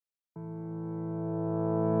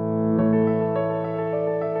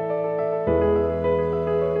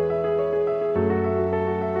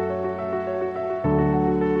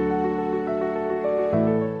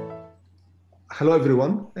Hello,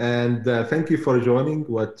 everyone, and thank you for joining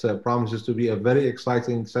what promises to be a very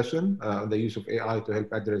exciting session on the use of AI to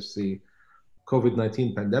help address the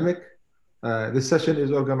COVID-19 pandemic. This session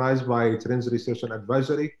is organized by Trends Research and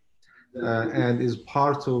Advisory and is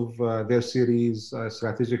part of their series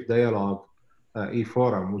Strategic Dialogue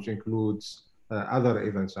e-Forum, which includes other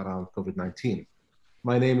events around COVID-19.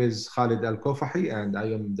 My name is Khalid Al-Kofahi, and I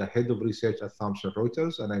am the head of research at Thomson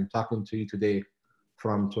Reuters, and I'm talking to you today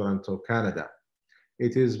from Toronto, Canada.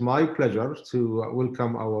 It is my pleasure to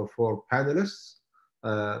welcome our four panelists,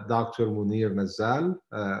 Dr. Munir Nazal,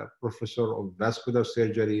 Professor of Vascular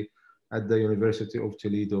Surgery at the University of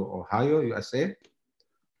Toledo, Ohio, USA,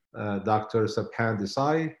 Dr. Sabhan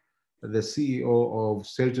Desai, the CEO of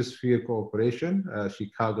Surgisphere Corporation,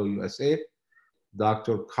 Chicago, USA,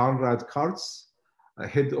 Dr. Konrad Kartz,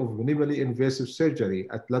 Head of Minimally Invasive Surgery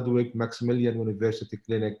at Ludwig Maximilian University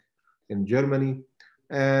Clinic in Germany,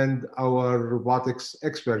 and our robotics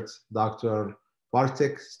expert, Dr.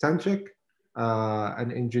 Bartek Stanchik,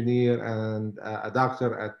 an engineer and a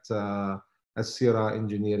doctor at Sierra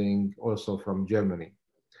Engineering, also from Germany.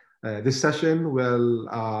 This session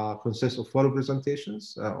will consist of 4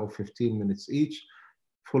 presentations of 15 minutes each,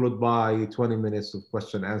 followed by 20 minutes of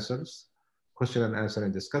question and answer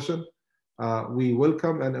and discussion. We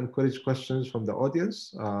welcome and encourage questions from the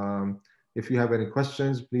audience. If you have any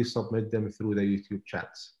questions, please submit them through the YouTube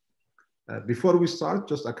chats. Before we start,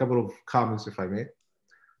 just a couple of comments, if I may,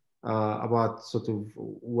 about sort of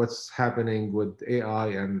what's happening with AI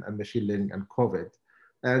and machine learning and COVID.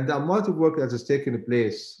 And the amount of work that is taking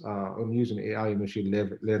place on using AI and machine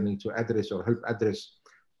learning to address or help address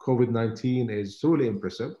COVID-19 is truly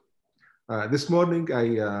impressive. This morning,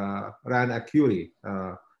 I ran a query,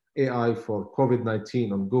 AI for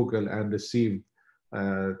COVID-19 on Google, and received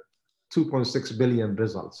 2.6 billion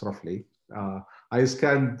results, roughly. I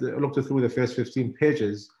looked through the first 15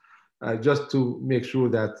 pages just to make sure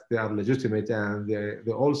that they are legitimate, and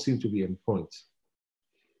they all seem to be in point.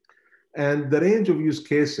 And the range of use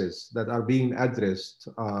cases that are being addressed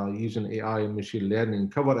using AI and machine learning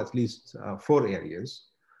cover at least 4 areas.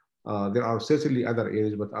 There are certainly other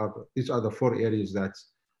areas, but these are the 4 areas that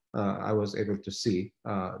I was able to see: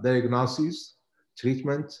 diagnosis,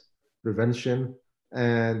 treatment, prevention,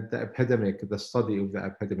 and the epidemic, the study of the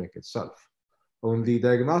epidemic itself. On the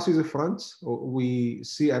diagnosis front, we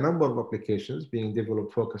see a number of applications being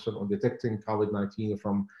developed focusing on detecting COVID-19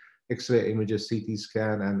 from X-ray images, CT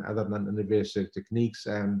scan, and other non-invasive techniques.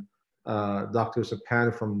 And Dr.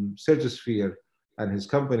 Sabhan from Surgisphere and his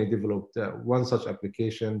company developed one such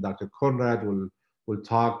application. Dr. Konrad will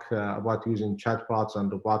talk about using chatbots and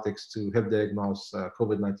robotics to help diagnose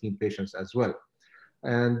COVID-19 patients as well.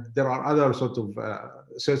 And there are other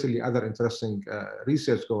certainly other interesting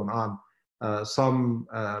research going on. Some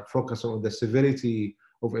focus on the severity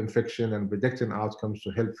of infection and predicting outcomes to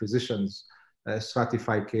help physicians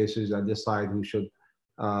stratify cases and decide who should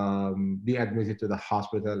be admitted to the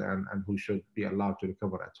hospital and who should be allowed to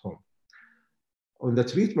recover at home. On the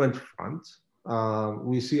treatment front,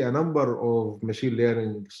 we see a number of machine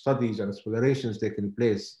learning studies and explorations taking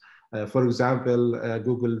place. For example,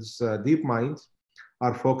 Google's DeepMind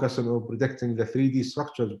are focusing on predicting the 3D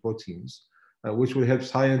structured proteins, which will help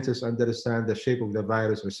scientists understand the shape of the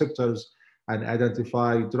virus receptors and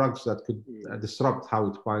identify drugs that could disrupt how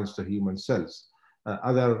it binds to human cells.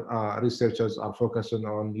 Other researchers are focusing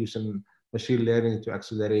on using machine learning to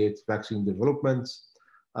accelerate vaccine development,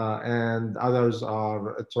 and others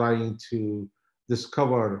are trying to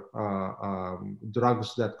discover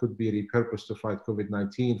drugs that could be repurposed to fight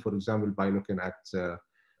COVID-19, for example, by looking at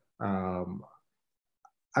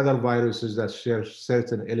other viruses that share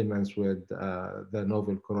certain elements with the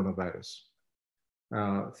novel coronavirus.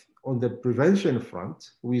 On the prevention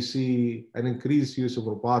front, we see an increased use of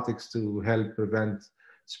robotics to help prevent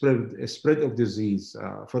spread of disease.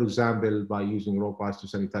 For example, by using robots to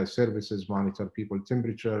sanitize services, monitor people's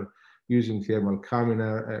temperature, using thermal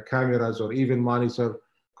cameras, or even monitor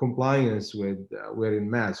compliance with wearing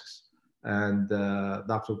masks. And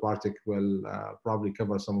Dr. Bartek will probably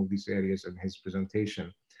cover some of these areas in his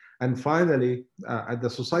presentation. And finally, at the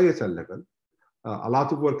societal level, a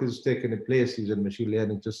lot of work is taking place using machine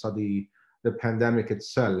learning to study the pandemic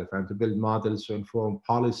itself and to build models to inform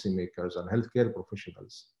policymakers and healthcare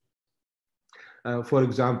professionals. For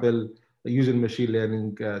example, using machine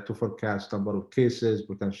learning to forecast number of cases,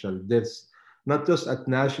 potential deaths, not just at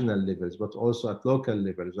national levels, but also at local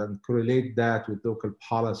levels, and correlate that with local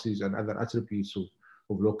policies and other attributes of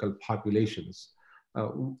local populations.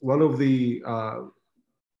 One of the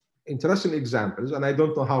interesting examples, and I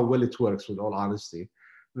don't know how well it works with all honesty,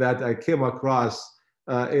 that I came across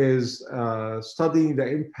is studying the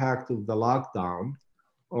impact of the lockdown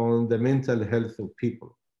on the mental health of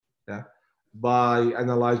people, yeah, by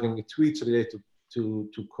analyzing tweets related to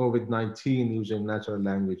COVID-19 using natural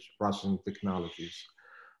language processing technologies.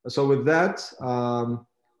 So with that,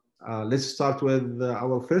 let's start with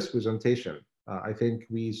our first presentation. I think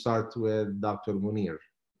we start with Dr. Munir.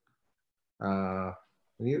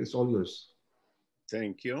 Munir, it's all yours.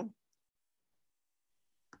 Thank you.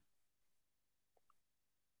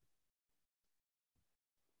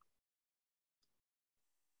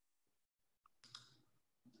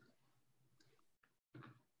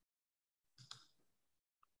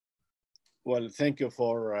 Well, thank you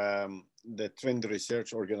for the Trend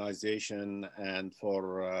Research Organization and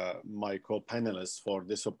for my co-panelists for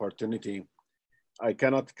this opportunity. I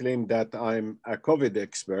cannot claim that I'm a COVID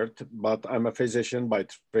expert, but I'm a physician by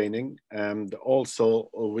training. And also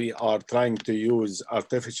we are trying to use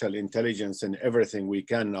artificial intelligence in everything we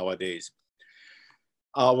can nowadays.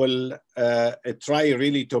 I will try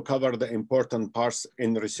really to cover the important parts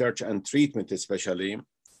in research and treatment especially.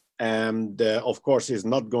 And of course, is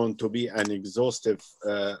not going to be an exhaustive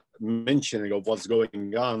mentioning of what's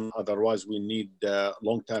going on. Otherwise, we need a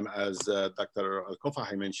long time, as Dr.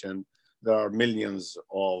 Al-Kofahi mentioned. There are millions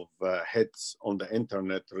of hits on the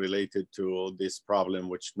internet related to this problem,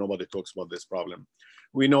 which nobody talks about this problem.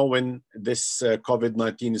 We know when this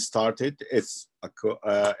COVID-19 started,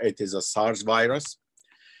 it is a SARS virus.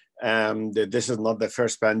 And this is not the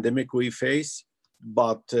first pandemic we face,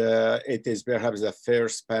 but it is perhaps the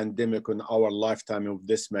first pandemic in our lifetime of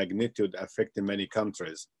this magnitude affecting many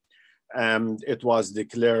countries. And it was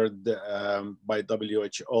declared by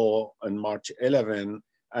WHO on March 11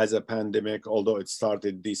 as a pandemic, although it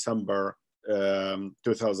started December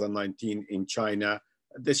 2019 in China.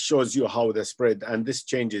 This shows you how the spread, and this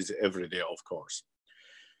changes every day, of course.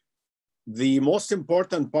 The most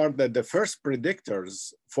important part that the first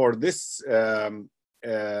predictors for this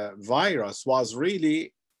virus was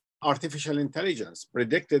really artificial intelligence,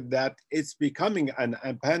 predicted that it's becoming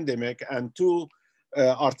a pandemic, and two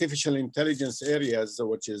artificial intelligence areas,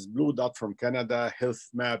 which is Blue Dot from Canada, Health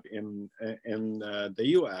Map in the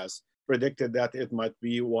US, predicted that it might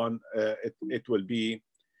be it will be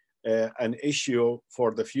an issue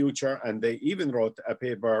for the future. And they even wrote a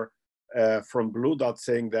paper from Blue Dot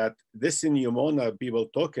saying that this pneumonia people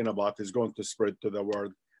talking about is going to spread to the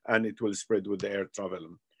world, and it will spread with the air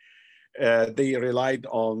travel. They relied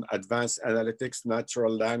on advanced analytics,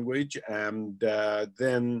 natural language, and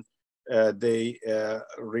then they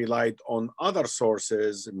relied on other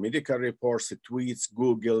sources, medical reports, tweets,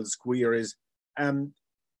 Google's queries. And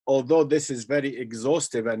although this is very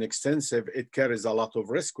exhaustive and extensive, it carries a lot of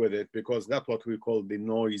risk with it, because that's what we call the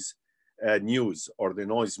noise news, or the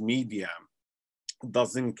noise media.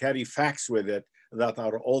 Doesn't carry facts with it that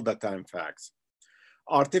are all the time facts.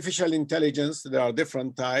 Artificial intelligence, there are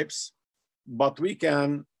different types, but we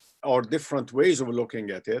can, or different ways of looking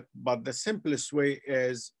at it, but the simplest way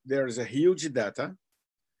is there is a huge data,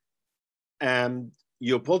 and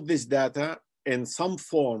you put this data in some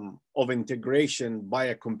form of integration by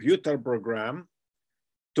a computer program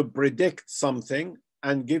to predict something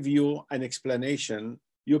and give you an explanation.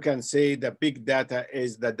 You can say the big data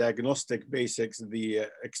is the diagnostic basics, the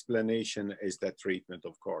explanation is the treatment,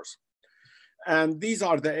 of course. And these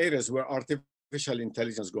are the areas where artificial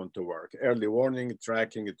intelligence is going to work: early warning,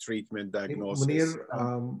 tracking, treatment, diagnosis.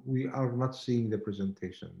 Munir, we are not seeing the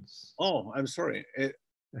presentations. Oh, I'm sorry.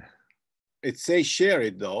 It says share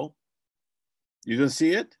it though. You don't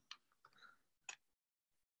see it?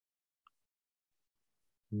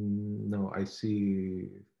 No, I see.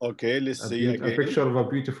 Okay, let's see again. A picture of a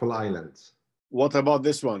beautiful island. What about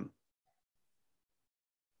this one?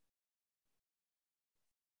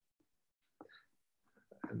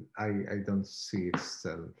 I don't see it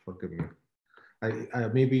still. Forgive me.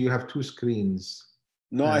 Maybe you have two screens.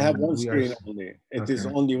 No, I have one screen only. It is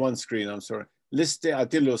only one screen. I'm sorry. Let's I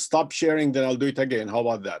tell you, stop sharing, then I'll do it again. How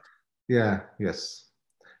about that? Yeah. Yes.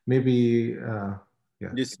 Maybe.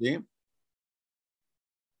 Yeah. You see?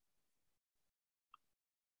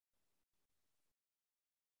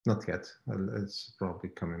 Not yet. It's probably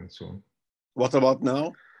coming soon. What about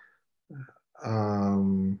now?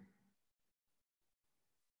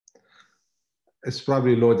 It's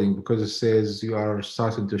probably loading because it says you are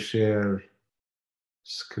starting to share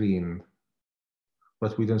screen,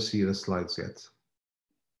 but we don't see the slides yet.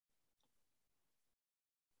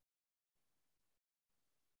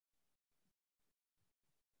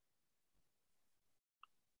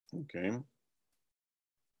 Okay.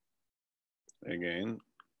 Again,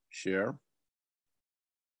 share.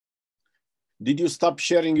 Did you stop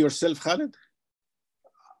sharing yourself, Khaled?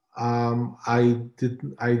 I'm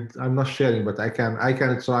not sharing, but I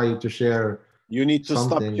can try to share You need to stop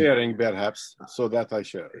something. sharing, perhaps, so that I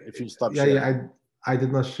share. If you stop Yeah, sharing. I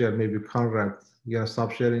did not share. Maybe Conrad. You gonna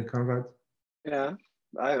stop sharing, Conrad? Yeah,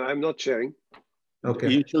 I'm not sharing. Okay.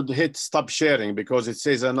 You should hit stop sharing because it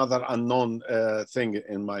says another unknown thing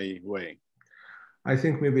in my way. I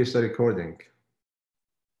think maybe it's the recording.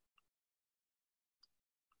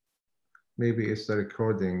 Maybe it's the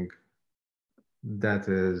recording that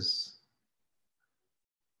is.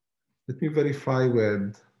 Let me verify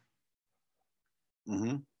with.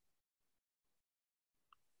 Mm-hmm.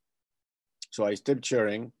 So I stopped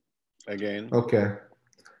sharing again. Okay.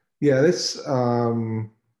 Yeah, let's.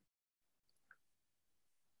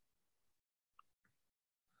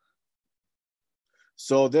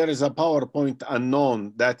 So there is a PowerPoint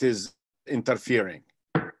unknown that is interfering.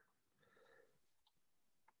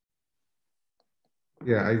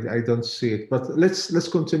 Yeah, I don't see it, but let's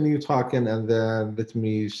continue talking and then let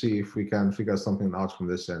me see if we can figure something out from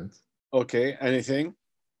this end. Okay, anything?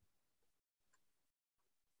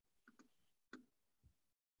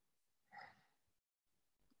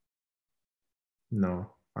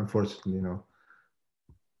 No, unfortunately, no.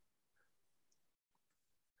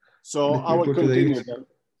 So Let I me will go to the continue YouTube. then.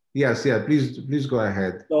 Yes, yeah, please go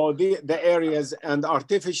ahead. So the areas and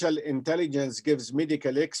artificial intelligence gives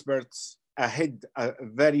medical experts a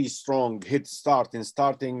very strong head start in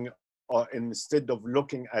starting instead of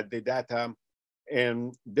looking at the data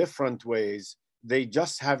in different ways. They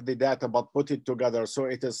just have the data but put it together. So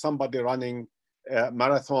it is somebody running a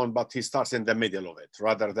marathon, but he starts in the middle of it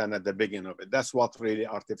rather than at the beginning of it. That's what really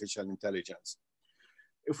artificial intelligence.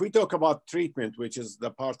 If we talk about treatment, which is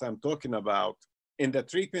the part I'm talking about, in the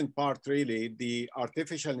treatment part, really, the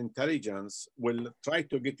artificial intelligence will try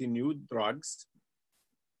to get new drugs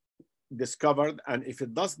discovered. And if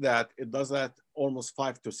it does that almost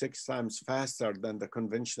 5 to 6 times faster than the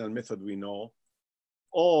conventional method we know.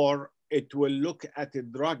 Or it will look at the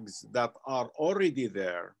drugs that are already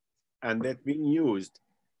there and that being used,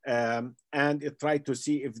 and it try to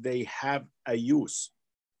see if they have a use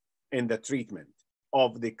in the treatment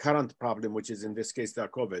of the current problem, which is in this case the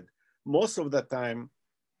COVID. Most of the time,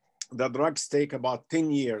 the drugs take about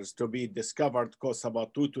 10 years to be discovered, cost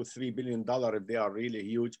about $2 to $3 billion if they are really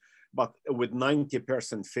huge, but with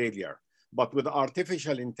 90% failure. But with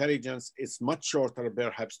artificial intelligence, it's much shorter,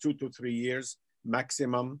 perhaps 2 to 3 years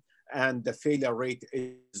maximum, and the failure rate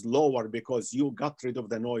is lower because you got rid of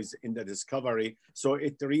the noise in the discovery. So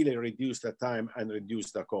it really reduced the time and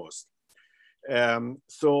reduced the cost.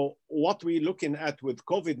 So what we're looking at with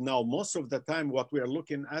COVID now, most of the time, what we are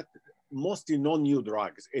looking at, mostly no new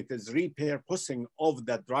drugs. It is repurposing of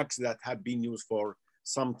the drugs that have been used for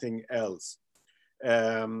something else.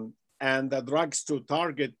 And the drugs to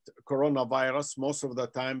target coronavirus, most of the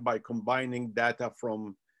time by combining data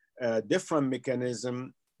from different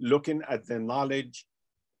mechanisms, looking at the knowledge,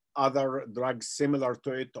 other drugs similar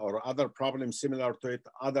to it or other problems similar to it,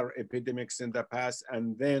 other epidemics in the past,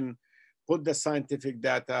 and then put the scientific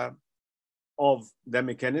data of the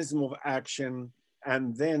mechanism of action,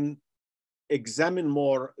 and then examine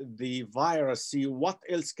more the virus, see what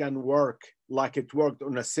else can work like it worked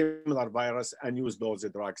on a similar virus and use those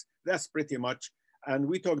drugs. That's pretty much. And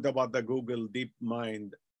we talked about the Google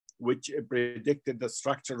DeepMind, which predicted the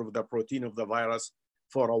structure of the protein of the virus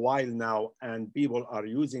for a while now. And people are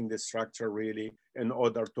using this structure really in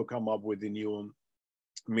order to come up with the new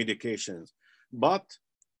medications. But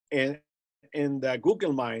in the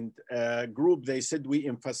Google Mind group, they said we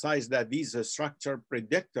emphasize that these structure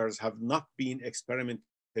predictors have not been experimentally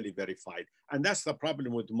verified. And that's the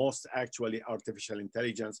problem with most actually artificial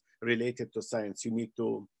intelligence related to science. You need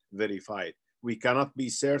to verify it. We cannot be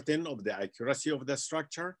certain of the accuracy of the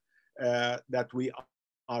structure that we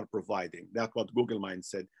are providing. That's what Google Mind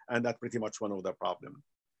said. And that's pretty much one of the problems.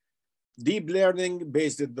 Deep learning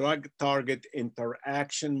based drug target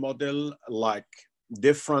interaction model, like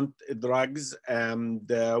different drugs, and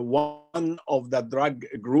one of the drug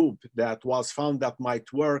group that was found that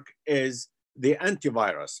might work is the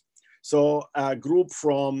antivirus. So a group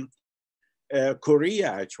from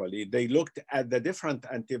Korea, actually, they looked at the different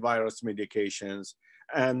antivirus medications,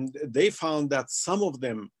 and they found that some of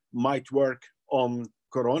them might work on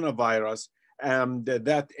coronavirus, and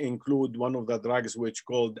that include one of the drugs which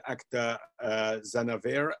called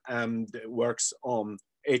Zanavir, and works on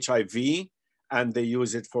HIV, and they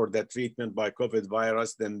use it for the treatment by COVID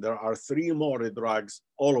virus. Then there are 3 more drugs,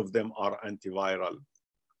 all of them are antiviral.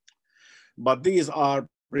 But these are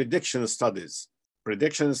prediction studies.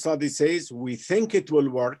 Prediction study says we think it will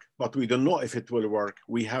work, but we don't know if it will work.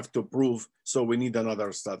 We have to prove, so we need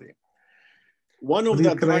another study. One of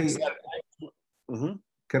the drugs that...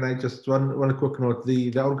 Can I just one quick note?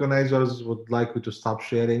 The organizers would like me to stop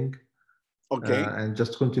sharing. Okay. And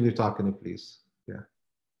just continue talking, please. Yeah.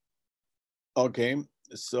 Okay.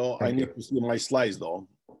 So I need to see my slides though.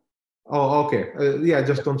 Oh, okay. Yeah,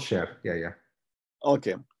 just don't share. Yeah.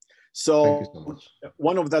 Okay. So, thank you so much.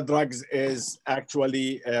 One of the drugs is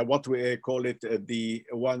actually what we call it, the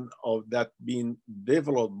one of that being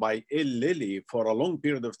developed by Eli Lilly for a long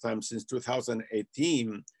period of time since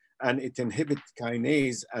 2018, and it inhibits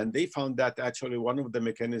kinase. And they found that actually one of the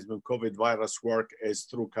mechanisms of COVID virus work is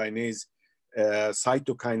through kinase,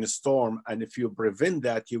 cytokine storm. And if you prevent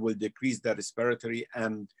that, you will decrease the respiratory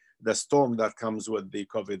and the storm that comes with the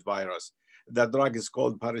COVID virus. The drug is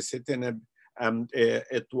called baricitinib.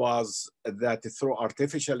 It was that through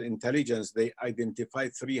artificial intelligence, they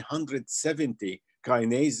identified 370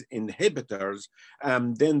 kinase inhibitors,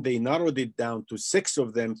 and then they narrowed it down to 6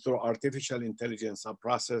 of them through artificial intelligence, a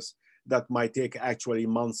process that might take actually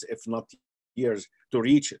months, if not years, to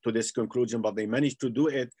reach to this conclusion, but they managed to do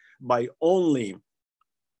it by only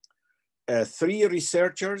 4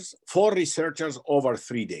 researchers over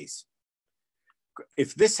 3 days.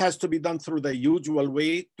 If this has to be done through the usual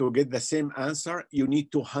way to get the same answer, you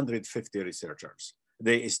need 250 researchers,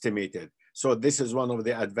 they estimated. So this is one of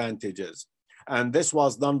the advantages. And this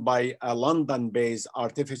was done by a London-based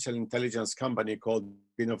artificial intelligence company called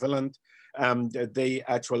Benevolent. They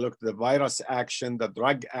actually looked at the virus action, the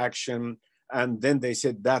drug action, and then they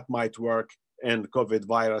said that might work in COVID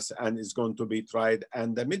virus and is going to be tried.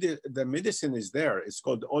 And the medicine is there. It's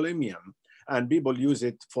called Olimium. And people use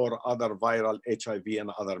it for other viral HIV and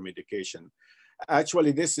other medication.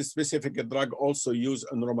 Actually, this specific drug also used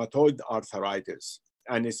in rheumatoid arthritis,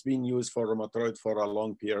 and it's been used for rheumatoid for a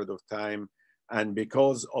long period of time. And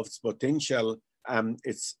because of its potential,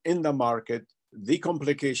 it's in the market, the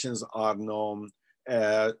complications are known,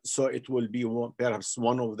 so it will be perhaps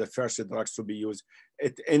one of the first drugs to be used.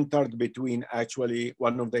 It entered between actually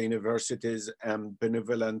one of the universities and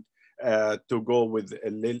Benevolent, to go with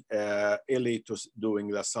Eli to doing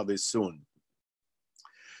the study soon.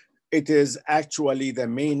 It is actually the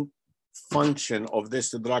main function of this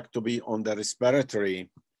drug to be on the respiratory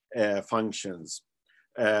functions.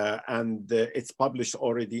 And it's published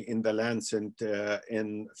already in the Lancet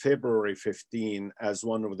in February 15 as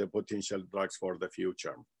one of the potential drugs for the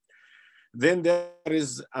future. Then there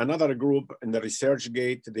is another group in the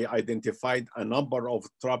ResearchGate. They identified a number of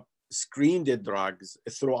screened drugs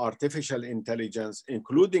through artificial intelligence,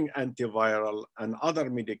 including antiviral and other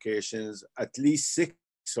medications, at least 6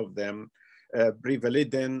 of them.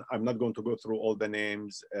 Brivalidin, I'm not going to go through all the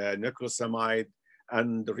names, niclosamide,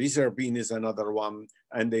 and Reserpine is another one.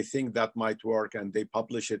 And they think that might work, and they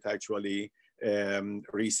publish it actually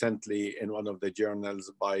recently in one of the journals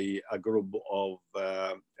by a group of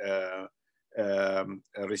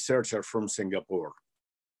researchers from Singapore.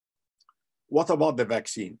 What about the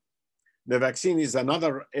vaccine? The vaccine is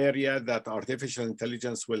another area that artificial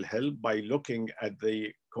intelligence will help by looking at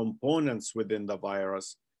the components within the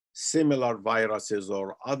virus, similar viruses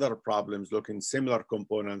or other problems, looking similar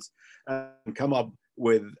components, and come up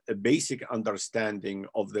with a basic understanding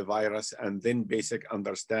of the virus and then basic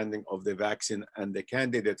understanding of the vaccine and the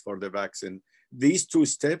candidate for the vaccine. These 2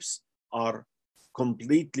 steps are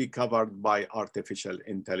completely covered by artificial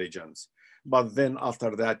intelligence. But then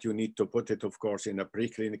after that, you need to put it, of course, in a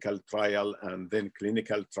preclinical trial and then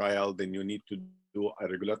clinical trial. Then you need to do a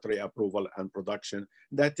regulatory approval and production.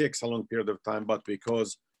 That takes a long period of time, but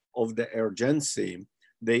because of the urgency,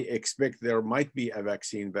 they expect there might be a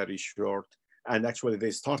vaccine very short. And actually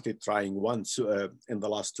they started trying once in the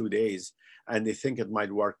last 2 days, and they think it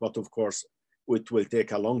might work. But of course, it will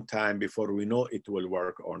take a long time before we know it will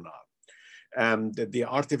work or not. And the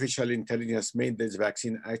artificial intelligence made this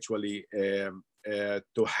vaccine actually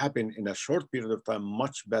to happen in a short period of time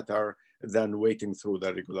much better than waiting through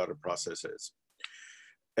the regular processes.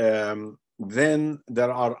 Then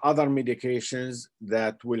there are other medications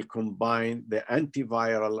that will combine the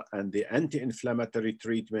antiviral and the anti-inflammatory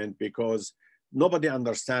treatment, because nobody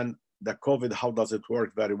understands the COVID, how does it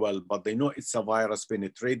work very well, but they know it's a virus,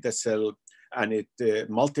 penetrate the cell, and it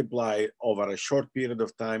multiply over a short period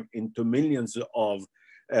of time into millions of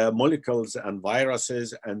molecules and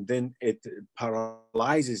viruses, and then it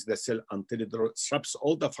paralyzes the cell until it disrupts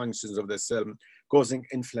all the functions of the cell, causing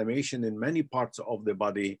inflammation in many parts of the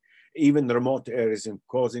body, even remote areas, and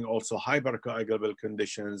causing also hypercoagulable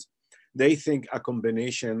conditions. They think a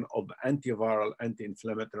combination of antiviral,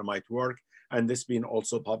 anti-inflammatory might work, and this been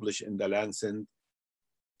also published in the Lancet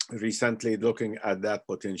recently looking at that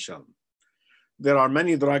potential. There are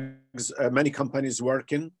many drugs, many companies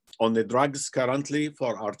working on the drugs currently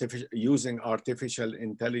for using artificial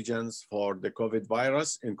intelligence for the COVID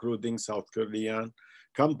virus, including South Korean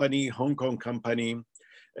company, Hong Kong company.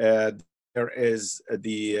 There is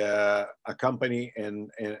a company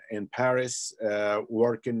in Paris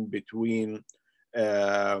working between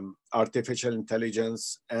artificial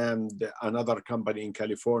intelligence and another company in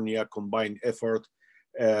California, combined effort.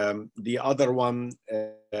 The other one,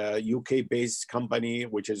 UK-based company,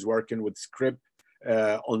 which is working with Scrip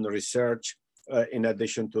on research, in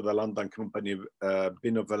addition to the London company,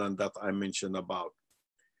 Benevolent, that I mentioned about.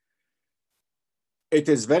 It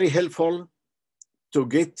is very helpful to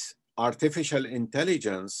get artificial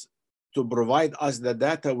intelligence to provide us the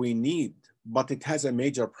data we need, but it has a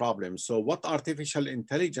major problem. So what artificial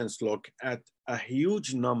intelligence look at a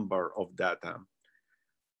huge number of data.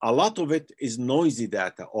 A lot of it is noisy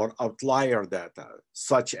data or outlier data,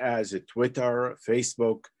 such as Twitter,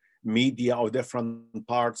 Facebook, media of different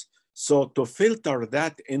parts. So to filter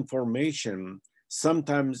that information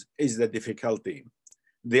sometimes is the difficulty.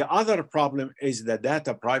 The other problem is the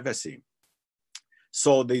data privacy.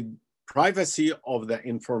 So the privacy of the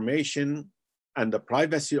information and the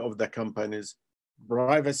privacy of the companies,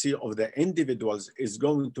 privacy of the individuals is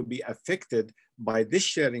going to be affected by this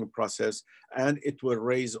sharing process, and it will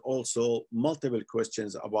raise also multiple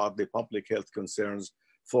questions about the public health concerns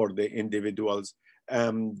for the individuals.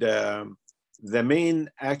 And the main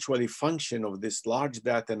actually function of this large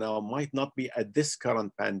data now might not be at this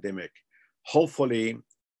current pandemic. Hopefully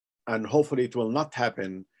it will not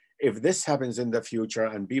happen. If this happens in the future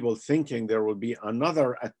and people thinking there will be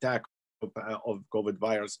another attack of COVID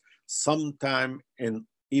virus sometime in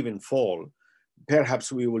even fall,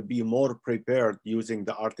 perhaps we will be more prepared using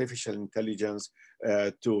the artificial intelligence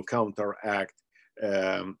to counteract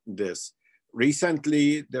this.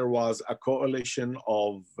 Recently, there was a coalition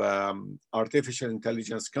of artificial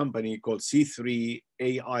intelligence company called C3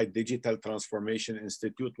 AI Digital Transformation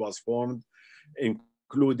Institute was formed,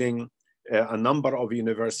 including a number of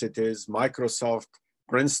universities, Microsoft,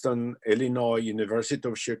 Princeton, Illinois, University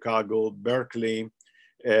of Chicago, Berkeley,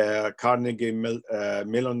 Carnegie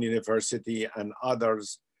Mellon University, and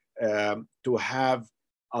others, to have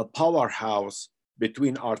a powerhouse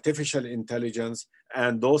between artificial intelligence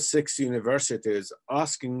and those 6 universities,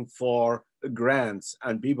 asking for grants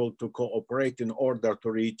and people to cooperate in order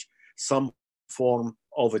to reach some form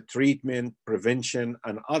of a treatment, prevention,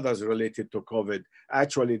 and others related to COVID.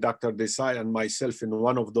 Actually, Dr. Desai and myself, in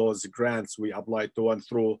one of those grants, we applied to one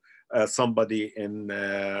through somebody in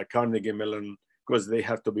Carnegie Mellon, because they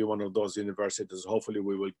have to be one of those universities. Hopefully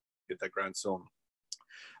we will get a grant soon.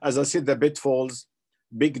 As I said, the pitfalls,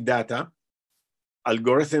 big data,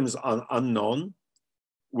 algorithms are unknown.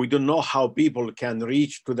 We don't know how people can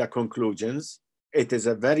reach to the conclusions. It is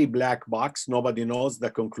a very black box. Nobody knows the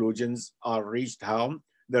conclusions are reached how.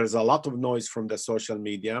 There's a lot of noise from the social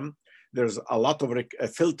media. There's a lot of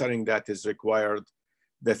filtering that is required.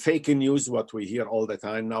 The fake news, what we hear all the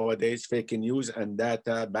time nowadays, fake news and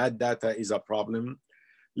data, bad data is a problem.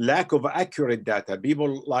 Lack of accurate data.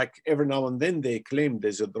 People, like, every now and then they claim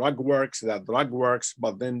there's a drug works, that drug works,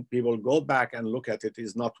 but then people go back and look at it,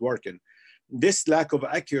 is not working. This lack of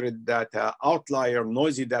accurate data, outlier,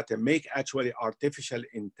 noisy data, make actually artificial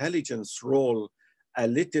intelligence role a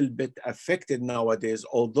little bit affected nowadays,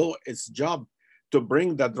 although its job to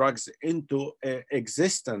bring the drugs into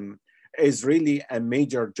existence is really a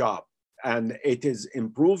major job. And it is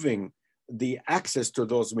improving the access to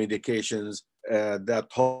those medications that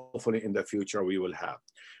hopefully in the future we will have.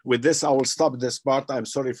 With this, I will stop this part. I'm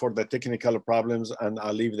sorry for the technical problems, and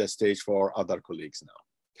I'll leave the stage for other colleagues now.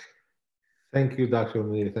 Thank you, Dr.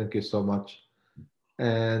 Munir. Thank you so much.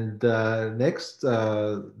 And next,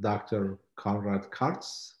 Dr. Conrad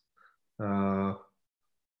Kartz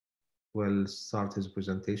will start his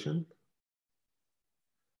presentation.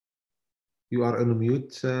 You are on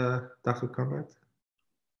mute, Dr. Conrad.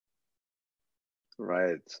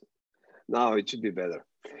 Right. Now it should be better.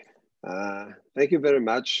 Thank you very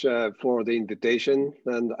much for the invitation,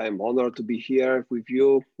 and I'm honored to be here with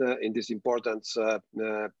you in this important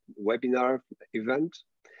webinar event.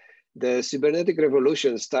 The cybernetic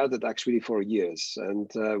revolution started actually for years, and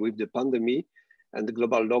with the pandemic and the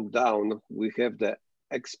global lockdown, we have the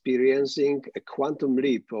experiencing a quantum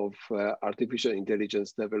leap of artificial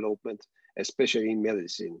intelligence development, especially in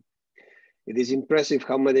medicine. It is impressive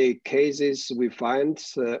how many cases we find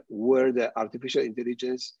where the artificial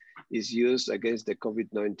intelligence is used against the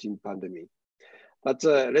COVID-19 pandemic. But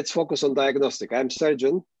let's focus on diagnostic. I'm a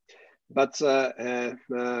surgeon, but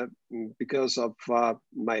because of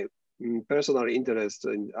my personal interest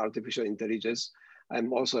in artificial intelligence.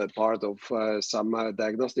 I'm also a part of some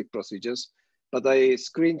diagnostic procedures, but I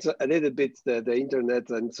screened a little bit the internet,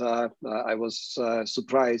 and I was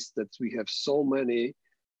surprised that we have so many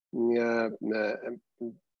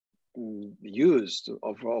used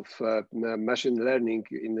of machine learning,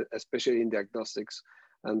 especially in diagnostics,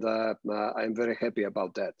 and I'm very happy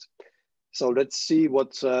about that. So let's see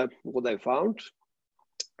what I found.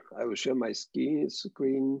 I will share my screen.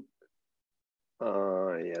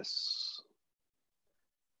 Yes.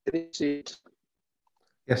 Can you see it?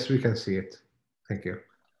 Yes, we can see it. Thank you.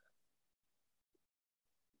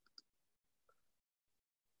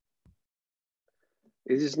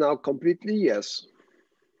 Is this now completely? Yes.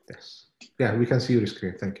 Yes. Yeah, we can see your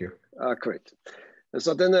screen. Thank you. Great.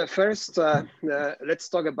 So then first, let's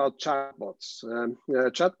talk about chatbots.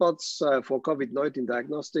 Chatbots for COVID-19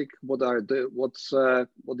 diagnostic. What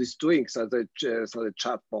is doing such a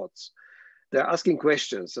chatbots? They're asking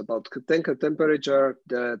questions about temperature,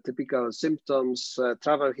 the typical symptoms,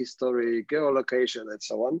 travel history, geolocation, and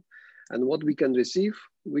so on. And what we can receive,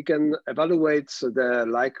 we can evaluate the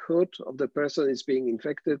likelihood of the person is being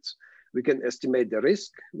infected. We can estimate the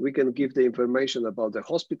risk. We can give the information about the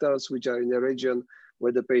hospitals which are in the region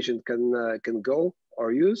where the patient can go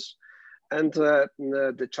or use. And the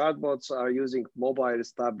chatbots are using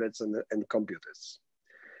mobiles, tablets, and computers.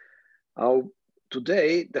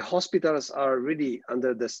 Today, the hospitals are really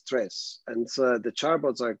under the stress, and the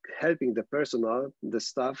chatbots are helping the personnel, the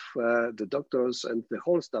staff, the doctors, and the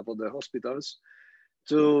whole staff of the hospitals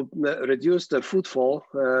to reduce the footfall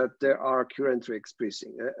they are currently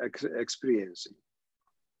experiencing.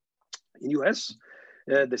 In US,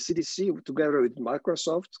 the CDC, together with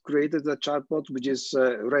Microsoft, created a chatbot, which is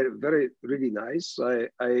really nice.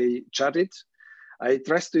 I chatted. I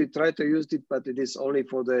tried to use it, but it is only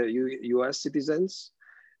for the US citizens.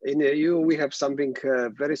 In the EU, we have something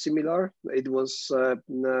very similar. It was,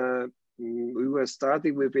 we were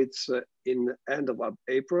starting with it in end of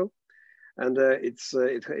April, and its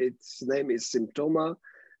name is Symptoma,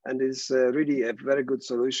 and it's really a very good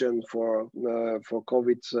solution for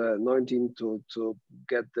COVID-19 to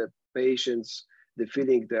get the patients the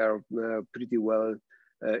feeling they are pretty well.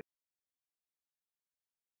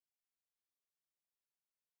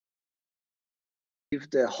 If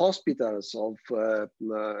the hospitals of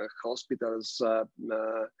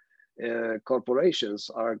corporations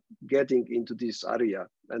are getting into this area,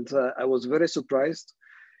 and I was very surprised.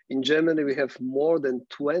 In Germany, we have more than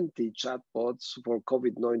 20 chatbots for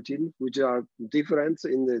COVID-19, which are different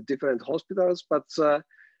in the different hospitals, but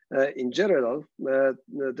in general,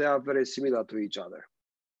 they are very similar to each other.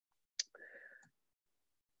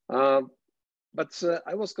 But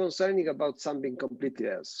I was concerning about something completely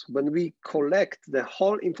else. When we collect the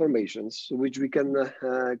whole information which we can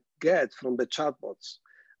get from the chatbots,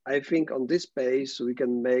 I think on this base, we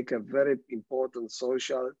can make a very important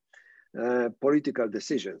social, political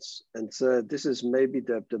decisions. And this is maybe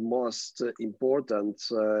the most important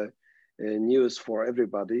news for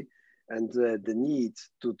everybody, and the need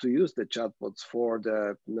to use the chatbots for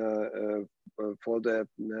the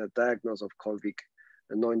diagnosis of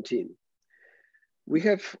COVID-19. We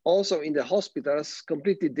have also in the hospitals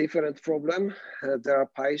completely different problem. There are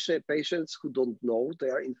patients who don't know they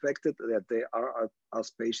are infected, that they are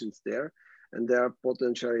as patients there, and they are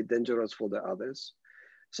potentially dangerous for the others.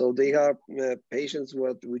 So they are patients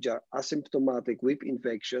which are asymptomatic with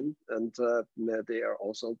infection, and they are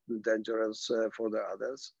also dangerous for the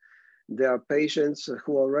others. There are patients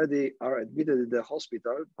who already are admitted in the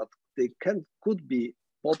hospital, but they could be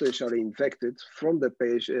potentially infected from the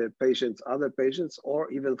patients, other patients,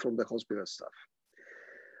 or even from the hospital staff.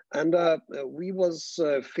 And we was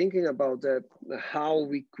thinking about how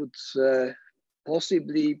we could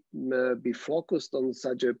possibly be focused on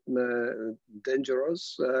such a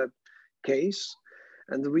dangerous case.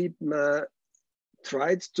 And we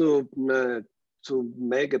tried to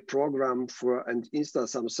make a program for and install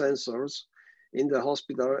some sensors in the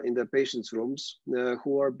hospital, in the patients' rooms,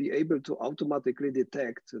 who are be able to automatically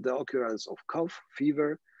detect the occurrence of cough,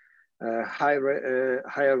 fever, higher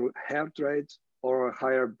heart rate, or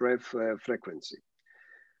higher breath frequency.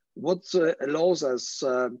 What allows us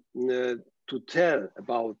to tell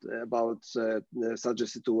about such a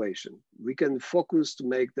situation? We can focus to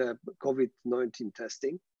make the COVID-19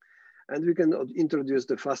 testing, and we can introduce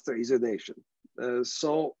the faster isolation.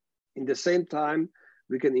 So in the same time,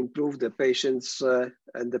 we can improve the patients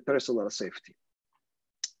and the personal safety.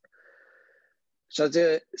 So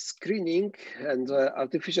the screening and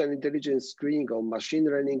artificial intelligence screening or machine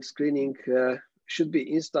learning screening should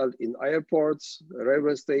be installed in airports,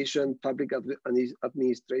 railway station, public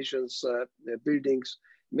administrations, buildings,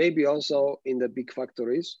 maybe also in the big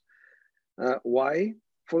factories. Why?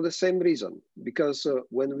 For the same reason, because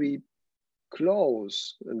when we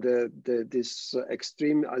close this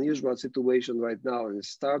extreme unusual situation right now and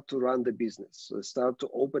start to run the business, start to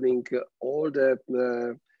opening all the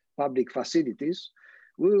public facilities,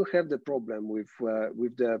 we will have the problem with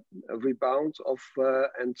the rebound of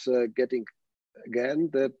and getting again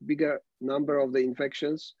the bigger number of the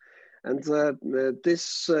infections. And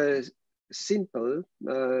this simple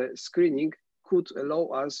screening could allow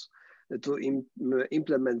us to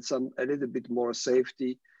implement a little bit more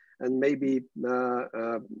safety, and maybe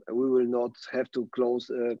we will not have to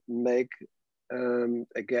make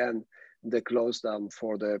again the close down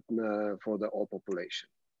for the whole population.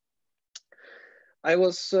 I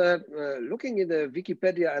was looking in the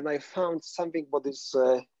Wikipedia and I found something what is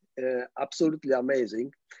absolutely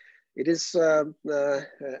amazing. It is,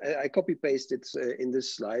 I copy pasted in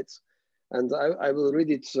this slides, and I will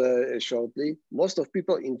read it shortly. Most of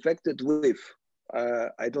people infected with,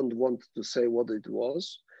 I don't want to say what it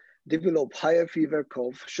was, develop higher fever,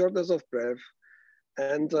 cough, shortness of breath,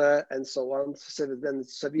 and so on. So then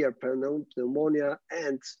severe pneumonia,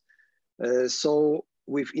 and so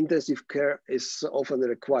with intensive care is often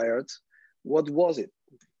required. What was it?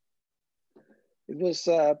 It was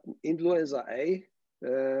influenza A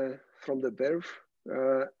from the birth,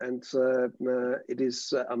 and it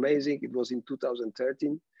is amazing. It was in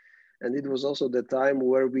 2013. And it was also the time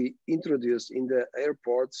where we introduced in the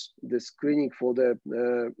airports the screening for the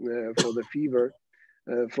fever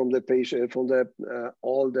from the patient, from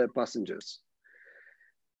all the passengers.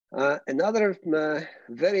 Another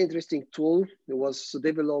very interesting tool was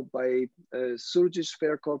developed by Surgeons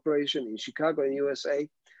Fair Corporation in Chicago in USA,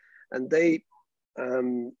 and they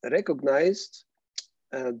recognized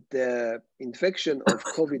the infection of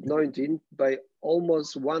COVID-19 by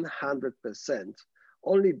almost 100%.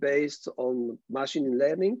 Only based on machine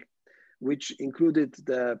learning, which included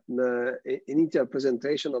the initial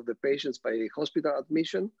presentation of the patients by hospital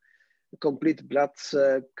admission, complete blood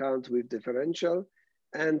count with differential,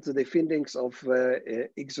 and the findings of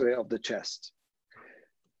X-ray of the chest.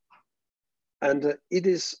 And it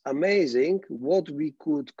is amazing what we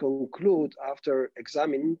could conclude after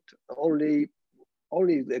examining only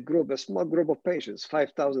a small group of patients,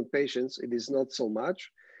 5,000 patients. It is not so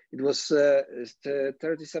much. It was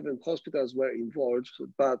 37 hospitals were involved,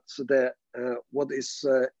 but what is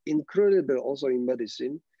incredible also in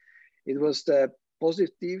medicine, it was the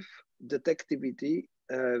positive detectivity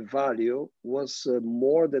value was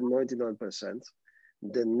more than 99%.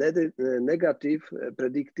 The negative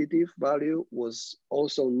predictive value was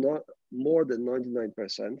also not more than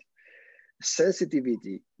 99%.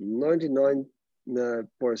 Sensitivity, 99%,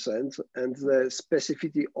 and the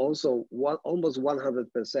specificity also almost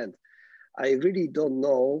 100%. I really don't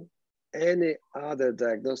know any other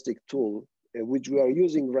diagnostic tool which we are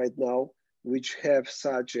using right now which have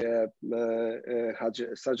such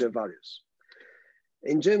values.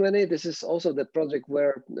 In Germany, this is also the project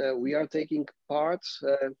where we are taking part.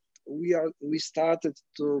 We started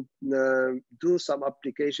to do some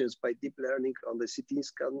applications by deep learning on the CT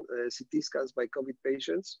scans by COVID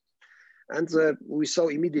patients. And we saw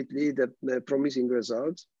immediately the promising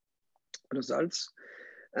results.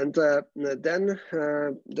 And then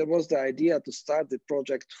there was the idea to start the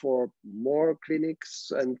project for more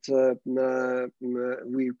clinics, and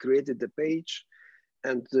we created the page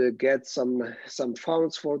and get some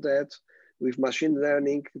funds for that with machine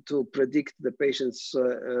learning to predict the patients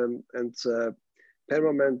and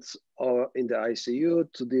permanent in the ICU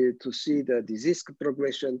to see the disease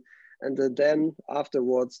progression, and then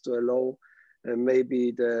afterwards to allow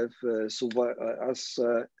maybe the survey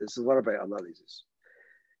analysis.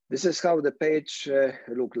 This is how the page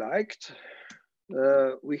look like.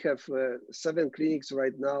 We have 7 clinics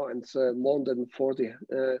right now and more than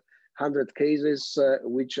 100 cases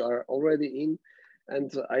which are already in.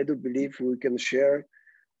 And I do believe we can share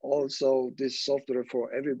also this software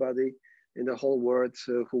for everybody in the whole world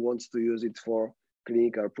who wants to use it for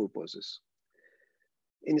clinical purposes.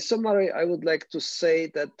 In summary, I would like to say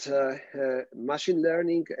that machine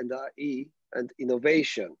learning and AI and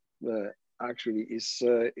innovation actually is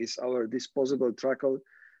our disposable tracker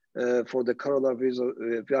for the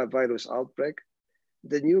coronavirus outbreak.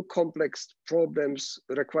 The new complex problems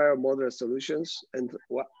require modern solutions, and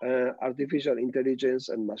artificial intelligence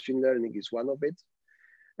and machine learning is one of it.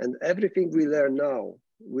 And everything we learn now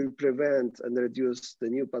will prevent and reduce the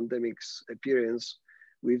new pandemic's appearance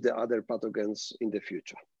with the other pathogens in the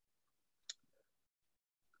future.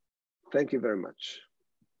 Thank you very much.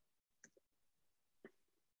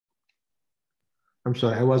 I'm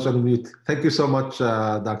sorry, I was on mute. Thank you so much,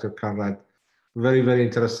 Dr. Conrad. Very, very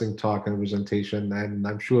interesting talk and presentation, and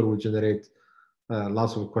I'm sure will generate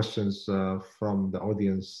lots of questions from the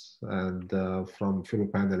audience and from fellow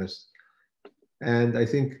panelists. And I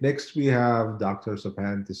think next we have Dr.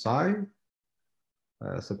 Sapan Desai.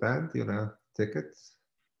 Sapan, do you want to take it?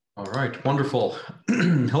 All right, wonderful.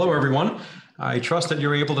 Hello, everyone. I trust that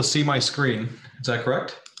you're able to see my screen. Is that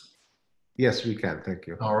correct? Yes, we can. Thank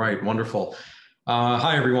you. All right, wonderful.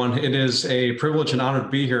 Hi, everyone. It is a privilege and honor to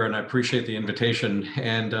be here, and I appreciate the invitation.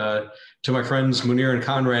 And to my friends Munir and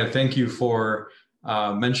Conrad, thank you for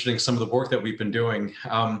mentioning some of the work that we've been doing.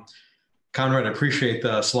 Conrad, I appreciate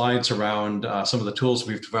the slides around some of the tools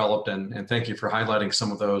we've developed, and thank you for highlighting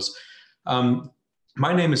some of those.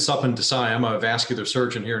 My name is Sapan Desai. I'm a vascular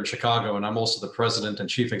surgeon here in Chicago, and I'm also the president and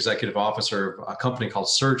chief executive officer of a company called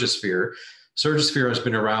Surgisphere. Surgisphere has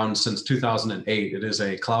been around since 2008. It is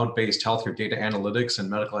a cloud-based healthcare data analytics and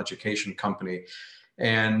medical education company.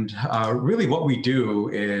 And really what we do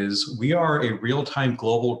is we are a real-time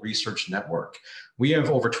global research network. We have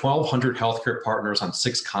over 1,200 healthcare partners on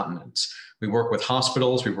 6 continents. We work with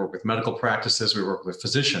hospitals, we work with medical practices, we work with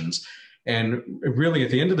physicians. And really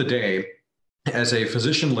at the end of the day, as a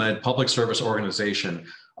physician-led public service organization,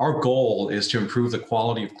 our goal is to improve the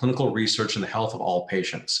quality of clinical research and the health of all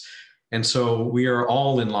patients. And so we are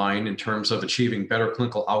all in line in terms of achieving better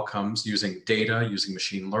clinical outcomes using data, using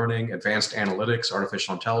machine learning, advanced analytics,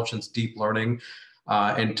 artificial intelligence, deep learning,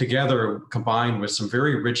 and together combined with some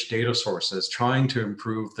very rich data sources, trying to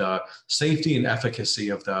improve the safety and efficacy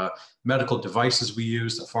of the medical devices we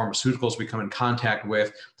use, the pharmaceuticals we come in contact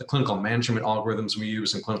with, the clinical management algorithms we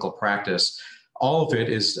use in clinical practice. All of it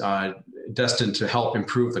is destined to help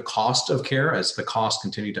improve the cost of care as the costs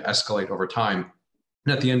continue to escalate over time.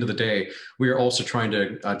 And at the end of the day, we are also trying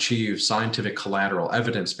to achieve scientific collateral,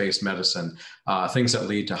 evidence-based medicine, things that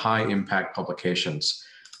lead to high impact publications.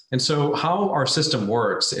 And so how our system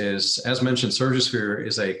works is, as mentioned, Surgisphere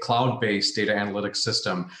is a cloud-based data analytics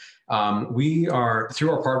system. We are, through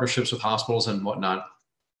our partnerships with hospitals and whatnot,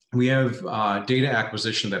 we have data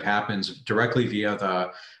acquisition that happens directly via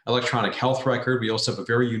the electronic health record. We also have a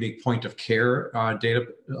very unique point of care data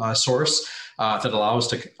source that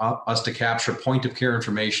allows us to capture point of care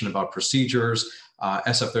information about procedures,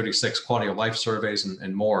 SF-36 quality of life surveys,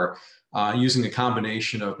 and more. Using a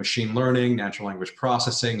combination of machine learning, natural language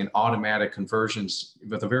processing, and automatic conversions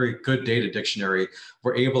with a very good data dictionary,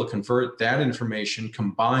 we're able to convert that information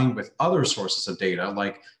combined with other sources of data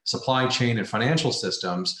like supply chain and financial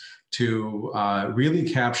systems to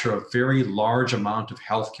really capture a very large amount of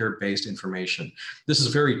healthcare-based information. This is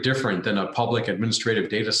very different than a public administrative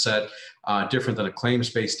data set, different than a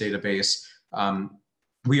claims-based database.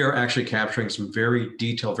 We are actually capturing some very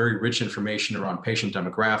detailed, very rich information around patient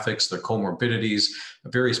demographics, their comorbidities,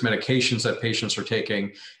 various medications that patients are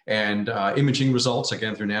taking, and imaging results,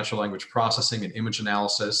 again, through natural language processing and image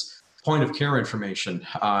analysis, point of care information,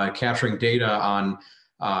 capturing data on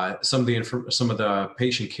some of the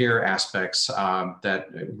patient care aspects that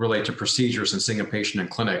relate to procedures and seeing a patient in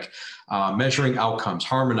clinic, measuring outcomes,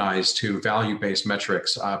 harmonized to value-based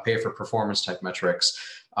metrics, pay for performance type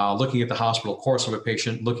metrics, looking at the hospital course of a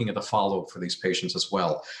patient, looking at the follow-up for these patients as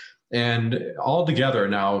well. And all together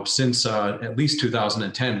now, since at least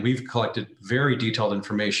 2010, we've collected very detailed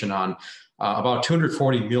information on about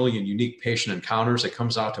 240 million unique patient encounters. It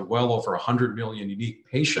comes out to well over 100 million unique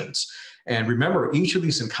patients. And remember, each of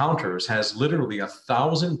these encounters has literally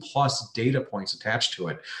 1,000+ data points attached to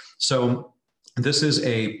it. So this is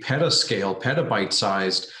a petascale,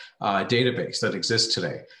 petabyte-sized database that exists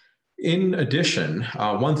today. In addition,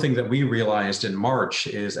 one thing that we realized in March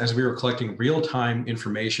is as we were collecting real-time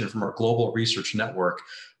information from our global research network,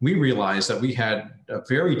 we realized that we had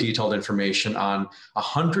very detailed information on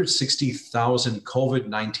 160,000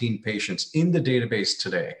 COVID-19 patients in the database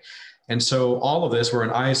today. And so all of this, we're an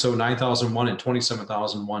ISO 9001 and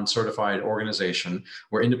 27001 certified organization.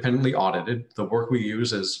 We're independently audited. The work we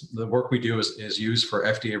do is used for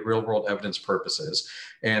FDA real-world evidence purposes.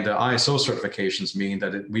 And the ISO certifications mean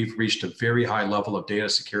that we've reached a very high level of data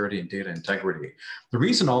security and data integrity. The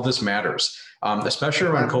reason all this matters, especially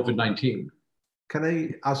around COVID-19. Can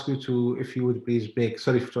I ask you to, if you would please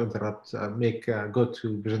sorry to interrupt, go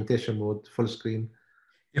to presentation mode, full screen.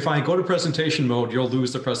 If I go to presentation mode, you'll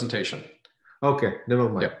lose the presentation. Okay, never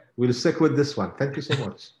mind. Yeah. We'll stick with this one. Thank you so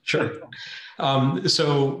much. Sure.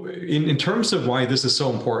 So in terms of why this is so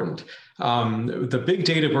important, the big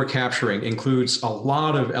data we're capturing includes a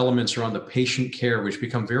lot of elements around the patient care, which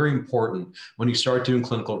become very important when you start doing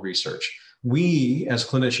clinical research. We, as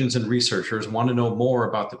clinicians and researchers, want to know more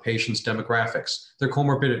about the patient's demographics, their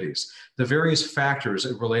comorbidities, the various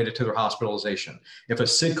factors related to their hospitalization. If a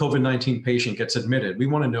sick COVID-19 patient gets admitted, we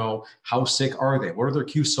want to know how sick are they? What are their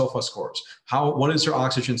Q-SOFA scores? What is their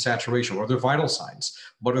oxygen saturation? What are their vital signs?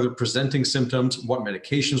 What are their presenting symptoms? What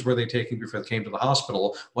medications were they taking before they came to the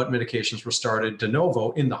hospital? What medications were started de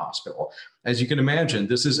novo in the hospital? As you can imagine,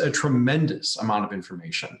 this is a tremendous amount of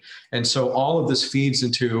information. And so all of this feeds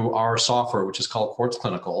into our software, which is called Quartz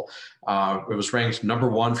Clinical. It was ranked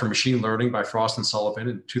 #1 for machine learning by Frost and Sullivan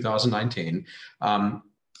in 2019.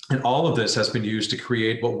 And all of this has been used to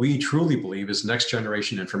create what we truly believe is next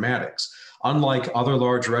generation informatics. Unlike other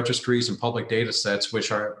large registries and public data sets,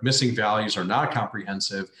 which are missing values, are not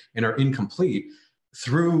comprehensive, and are incomplete,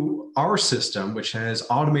 through our system, which has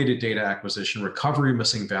automated data acquisition, recovery of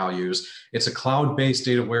missing values, it's a cloud-based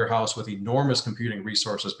data warehouse with enormous computing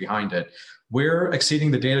resources behind it. We're exceeding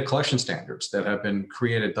the data collection standards that have been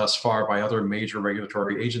created thus far by other major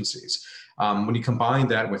regulatory agencies. When you combine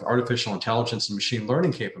that with artificial intelligence and machine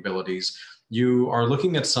learning capabilities, you are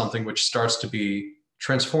looking at something which starts to be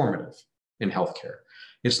transformative in healthcare.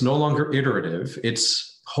 It's no longer iterative,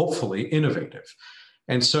 it's hopefully innovative.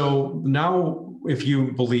 And so now, if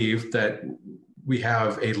you believe that we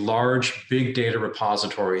have a large big data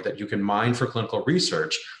repository that you can mine for clinical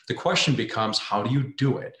research, the question becomes, how do you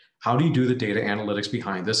do it? How do you do the data analytics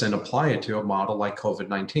behind this and apply it to a model like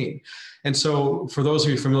COVID-19? And so for those of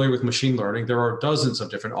you familiar with machine learning, there are dozens of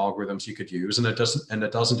different algorithms you could use and a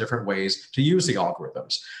dozen different ways to use the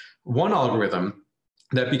algorithms. One algorithm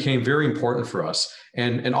that became very important for us,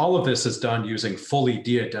 and all of this is done using fully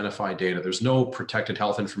de-identified data. There's no protected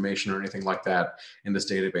health information or anything like that in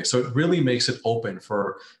this database. So it really makes it open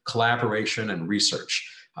for collaboration and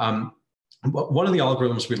research. One of the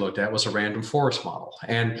algorithms we looked at was a random forest model,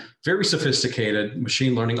 and very sophisticated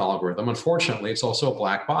machine learning algorithm. Unfortunately, it's also a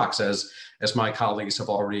black box, as my colleagues have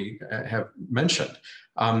already mentioned.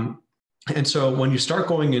 And so when you start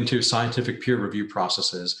going into scientific peer review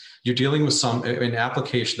processes, you're dealing with an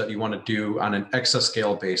application that you want to do on an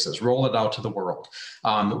exascale basis, roll it out to the world,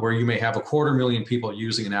 where you may have 250,000 people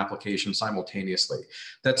using an application simultaneously.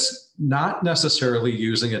 That's not necessarily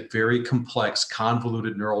using a very complex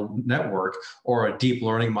convoluted neural network or a deep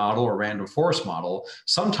learning model or random forest model.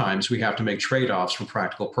 Sometimes we have to make trade-offs for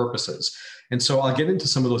practical purposes. And so I'll get into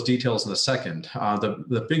some of those details in a second.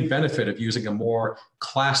 The big benefit of using a more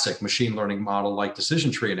classic machine learning model like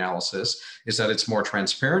decision tree analysis is that it's more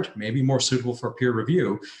transparent, maybe more suitable for peer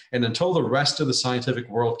review. And until the rest of the scientific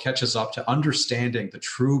world catches up to understanding the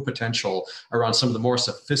true potential around some of the more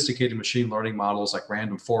sophisticated machine learning models like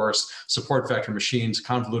random forest, support vector machines,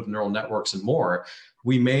 convoluted neural networks, and more,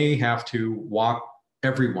 we may have to walk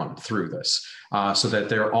everyone through this so that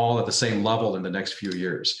they're all at the same level in the next few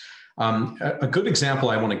years. A good example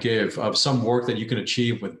I want to give of some work that you can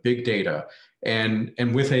achieve with big data and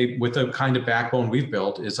with a kind of backbone we've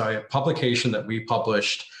built is a publication that we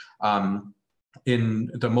published in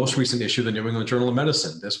the most recent issue of the New England Journal of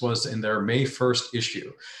Medicine. This was in their May 1st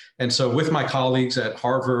issue. And so with my colleagues at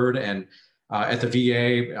Harvard and at the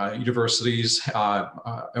VA, universities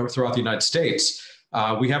throughout the United States,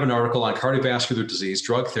 we have an article on cardiovascular disease,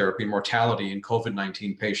 drug therapy, and mortality in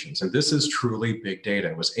COVID-19 patients. And this is truly big data.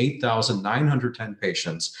 It was 8,910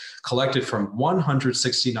 patients collected from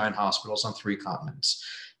 169 hospitals on 3 continents.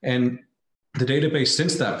 And the database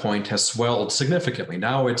since that point has swelled significantly.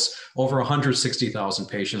 Now it's over 160,000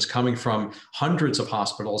 patients coming from hundreds of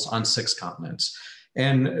hospitals on 6 continents.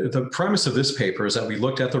 And the premise of this paper is that we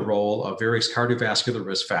looked at the role of various cardiovascular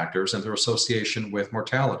risk factors and their association with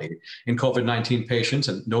mortality in COVID-19 patients,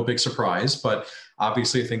 and no big surprise, but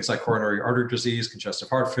obviously things like coronary artery disease, congestive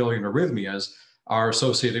heart failure, and arrhythmias are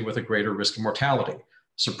associated with a greater risk of mortality.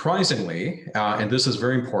 Surprisingly, and this is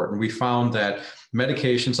very important, we found that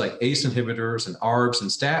medications like ACE inhibitors and ARBs and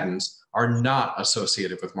statins are not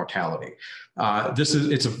associated with mortality.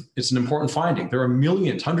 It's an important finding. There are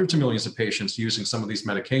millions, hundreds of millions of patients using some of these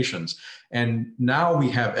medications. And now we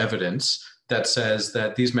have evidence that says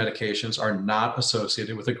that these medications are not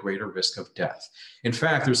associated with a greater risk of death. In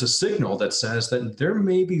fact, there's a signal that says that there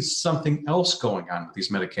may be something else going on with these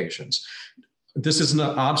medications. This is an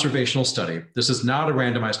observational study. This is not a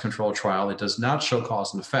randomized controlled trial. It does not show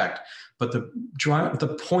cause and effect. But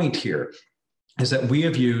the point here is that we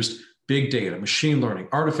have used big data, machine learning,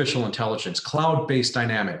 artificial intelligence, cloud-based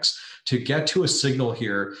dynamics to get to a signal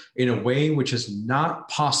here in a way which is not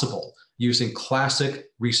possible using classic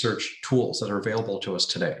research tools that are available to us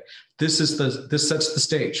today. This sets the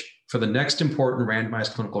stage for the next important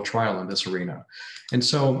randomized clinical trial in this arena. And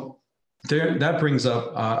so That brings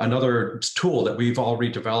up another tool that we've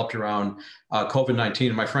already developed around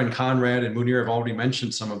COVID-19. My friend Conrad and Munir have already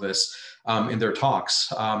mentioned some of this in their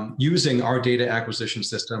talks. Using our data acquisition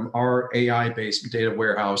system, our AI-based data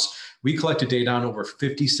warehouse, we collected data on over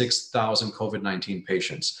 56,000 COVID-19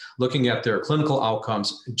 patients, looking at their clinical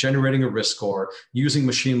outcomes, generating a risk score, using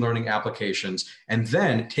machine learning applications, and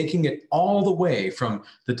then taking it all the way from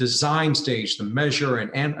the design stage, the measure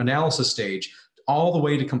and analysis stage, all the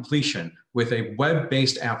way to completion with a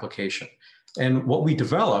web-based application. And what we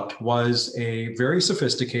developed was a very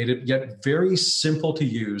sophisticated yet very simple to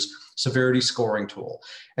use severity scoring tool.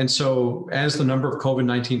 And so as the number of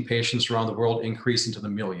COVID-19 patients around the world increase into the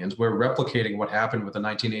millions, we're replicating what happened with the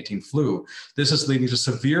 1918 flu. This is leading to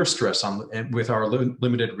severe stress with our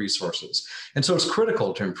limited resources. And so it's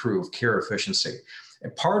critical to improve care efficiency.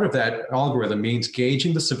 And part of that algorithm means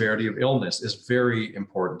gauging the severity of illness is very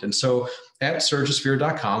important. And so at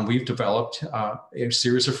surgisphere.com, we've developed a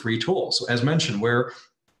series of free tools. As mentioned, we're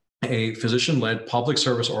a physician-led public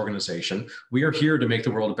service organization. We are here to make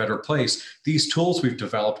the world a better place. These tools we've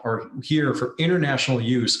developed are here for international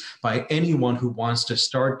use by anyone who wants to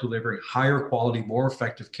start delivering higher quality, more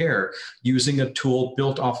effective care using a tool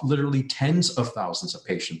built off literally tens of thousands of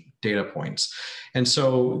patient data points. And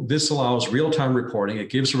so this allows real-time reporting.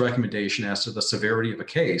 It gives a recommendation as to the severity of a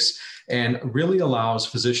case and really allows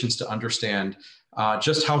physicians to understand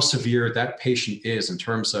just how severe that patient is in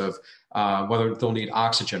terms of whether they'll need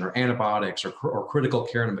oxygen or antibiotics or critical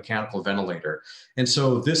care in a mechanical ventilator. And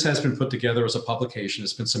so this has been put together as a publication.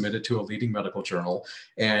 It's been submitted to a leading medical journal,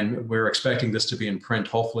 and we're expecting this to be in print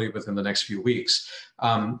hopefully within the next few weeks.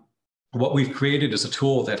 What we've created is a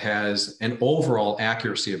tool that has an overall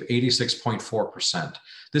accuracy of 86.4%.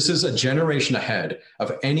 This is a generation ahead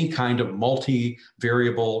of any kind of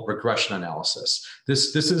multivariable regression analysis.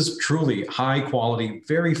 This is truly high quality,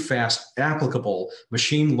 very fast, applicable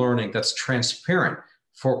machine learning that's transparent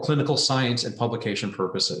for clinical science and publication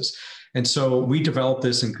purposes. And so we developed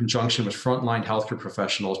this in conjunction with frontline healthcare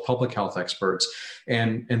professionals, public health experts,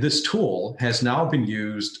 and this tool has now been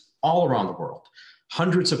used all around the world.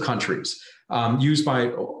 Hundreds of countries, used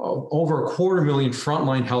by over 250,000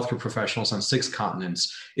 frontline healthcare professionals on 6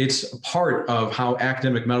 continents. It's part of how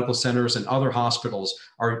academic medical centers and other hospitals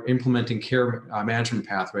are implementing care management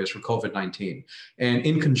pathways for COVID-19. And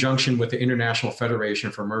in conjunction with the International Federation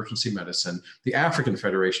for Emergency Medicine, the African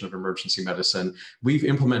Federation of Emergency Medicine, we've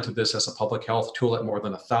implemented this as a public health tool at more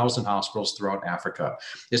than 1,000 hospitals throughout Africa.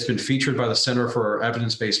 It's been featured by the Center for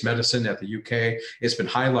Evidence-Based Medicine at the UK. It's been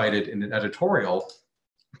highlighted in an editorial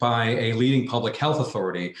by a leading public health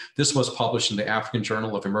authority. This was published in the African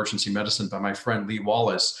Journal of Emergency Medicine by my friend Lee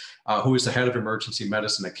Wallace, who is the head of emergency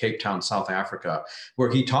medicine at Cape Town, South Africa, where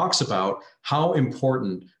he talks about how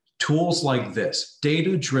important tools like this,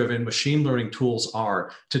 data-driven machine learning tools,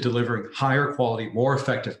 are to delivering higher quality, more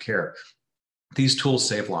effective care. These tools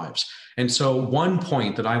save lives. And so one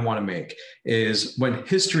point that I want to make is when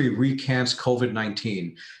history recants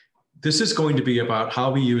COVID-19, this is going to be about how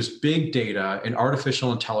we use big data and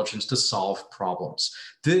artificial intelligence to solve problems.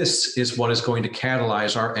 This is what is going to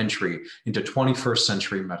catalyze our entry into 21st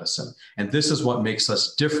century medicine. And this is what makes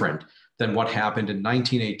us different than what happened in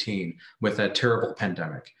 1918 with that terrible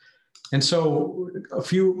pandemic. And so a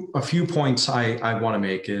few points I want to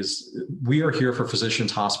make is we are here for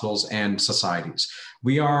physicians, hospitals, and societies.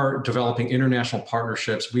 We are developing international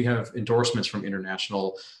partnerships. We have endorsements from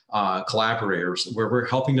international collaborators where we're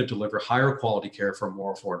helping to deliver higher quality care for a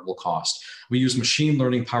more affordable cost. We use machine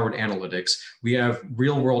learning powered analytics. We have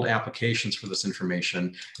real world applications for this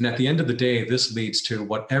information. And at the end of the day, this leads to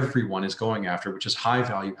what everyone is going after, which is high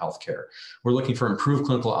value healthcare. We're looking for improved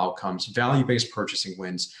clinical outcomes, value-based purchasing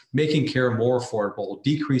wins, making care more affordable,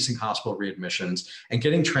 decreasing hospital readmissions, and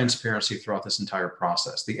getting transparency throughout this entire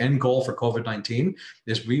process. The end goal for COVID-19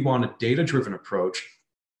 is we want a data-driven approach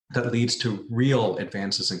that leads to real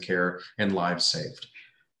advances in care and lives saved.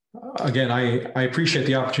 Again, I appreciate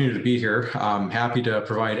the opportunity to be here. I'm happy to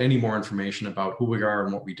provide any more information about who we are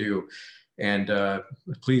and what we do. And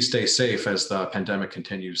please stay safe as the pandemic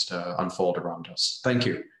continues to unfold around us. Thank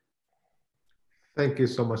you. Thank you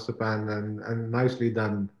so much, Stepan, and nicely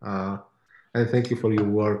done. And thank you for your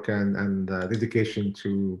work and dedication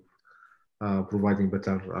to providing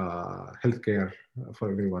better healthcare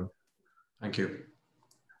for everyone. Thank you.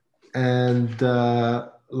 And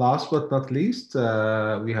last but not least,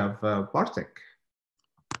 we have Bartek.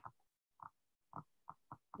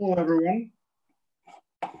 Hello, everyone.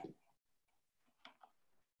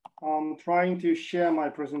 I'm trying to share my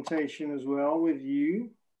presentation as well with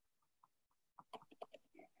you.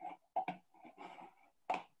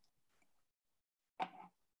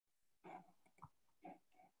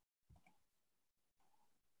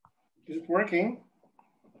 Is it working?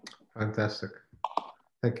 Fantastic.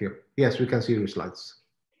 Thank you. Yes, we can see your slides.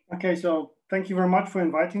 Okay, so thank you very much for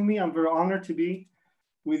inviting me. I'm very honored to be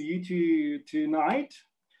with you tonight.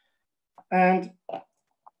 And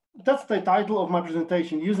that's the title of my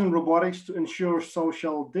presentation, Using Robotics to Ensure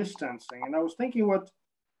Social Distancing. And I was thinking,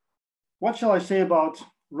 what shall I say about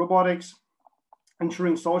robotics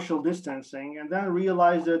ensuring social distancing? And then I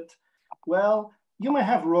realized that, well, you may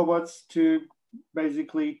have robots to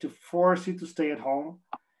basically to force you to stay at home,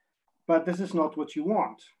 but this is not what you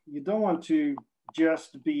want. You don't want to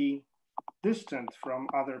just be distant from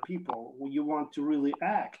other people. You want to really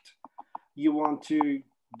act. You want to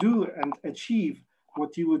do and achieve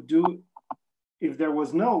what you would do if there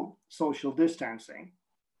was no social distancing.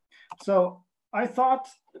 So I thought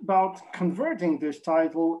about converting this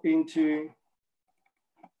title into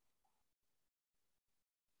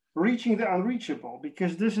reaching the unreachable,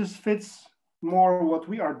 because this fits more what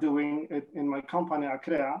we are doing in my company,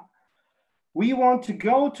 Acrea. We want to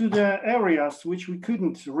go to the areas which we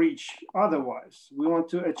couldn't reach otherwise. We want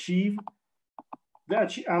to achieve the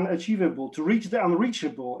unachievable, to reach the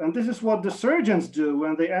unreachable. And this is what the surgeons do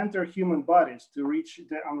when they enter human bodies, to reach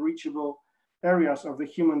the unreachable areas of the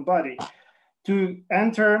human body. To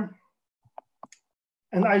enter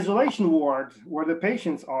an isolation ward where the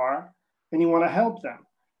patients are, and you want to help them.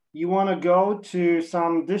 You want to go to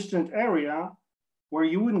some distant area where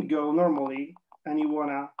you wouldn't go normally, and you want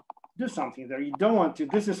to do something there. You don't want to.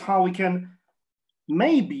 This is how we can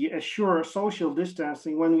maybe assure social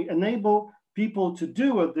distancing, when we enable people to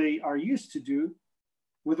do what they are used to do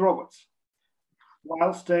with robots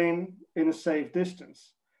while staying in a safe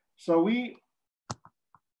distance. So we,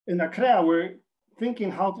 in Acrea, we're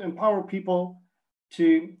thinking how to empower people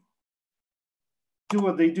to do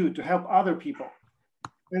what they do, to help other people.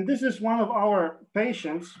 And this is one of our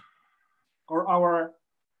patients, or our,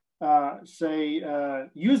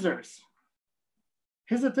 users.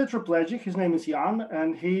 He's a tetraplegic. His name is Jan,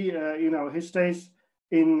 and he stays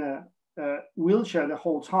in a wheelchair the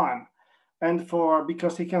whole time. And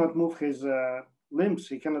because he cannot move his limbs,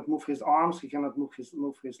 he cannot move his arms, he cannot move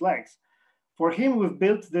his legs. For him, we've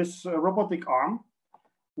built this robotic arm,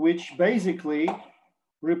 which basically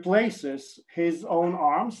replaces his own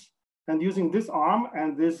arms. And using this arm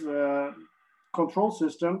and this control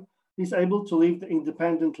system, he's able to live the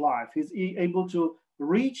independent life. He's able to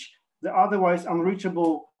reach the otherwise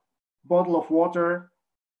unreachable bottle of water,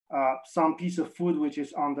 some piece of food which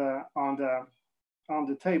is on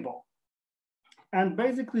the table. And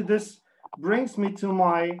basically, this brings me to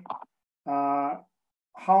my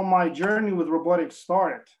how my journey with robotics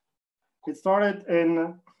started. It started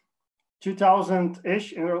in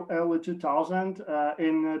 2000-ish, in early 2000,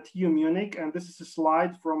 in TU Munich. And this is a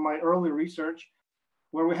slide from my early research,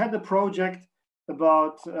 where we had a project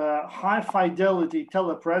about high fidelity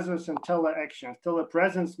telepresence and teleaction.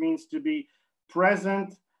 Telepresence means to be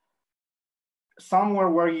present somewhere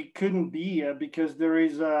where you couldn't be because there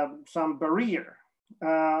is some barrier.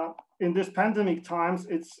 In this pandemic times,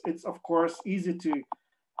 it's of course easy to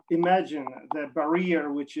imagine the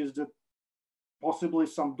barrier, which is the possibly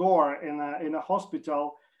some door in a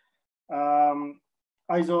hospital,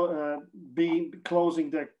 being closing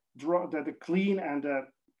the clean and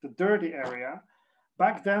the dirty area.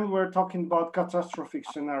 Back then, we're talking about catastrophic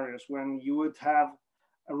scenarios when you would have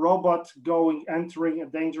a robot entering a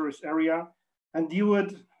dangerous area, and you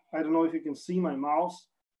would, I don't know if you can see my mouse,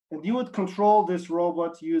 and you would control this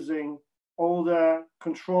robot using all the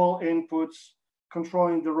control inputs,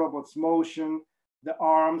 controlling the robot's motion, the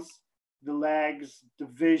arms, the legs, the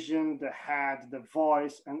vision, the head, the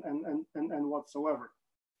voice, and whatsoever.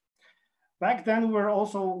 Back then, we were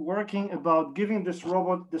also working about giving this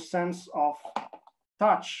robot the sense of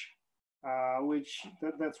touch,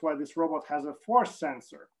 that's why this robot has a force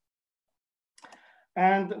sensor.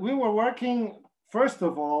 And we were working, first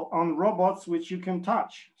of all, on robots which you can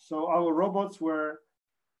touch. So our robots were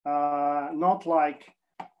not like,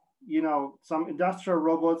 some industrial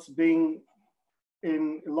robots being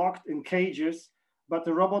locked in cages, but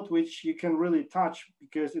a robot which you can really touch,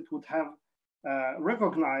 because it would have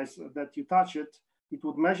recognize that you touch it, it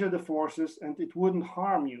would measure the forces, and it wouldn't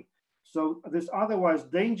harm you. So this otherwise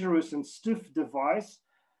dangerous and stiff device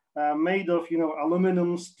made of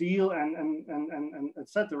aluminum, steel, and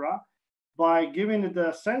etc. By giving it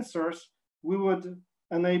the sensors, we would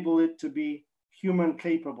enable it to be human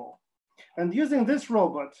capable. And using this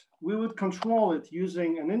robot, we would control it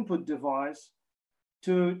using an input device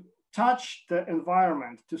to touch the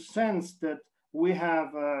environment, to sense that we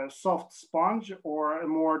have a soft sponge or a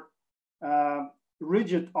more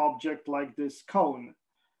rigid object like this cone.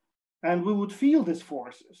 And we would feel these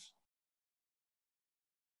forces.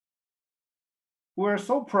 we're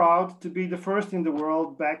so proud to be the first in the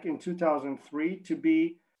world back in 2003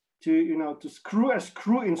 to screw a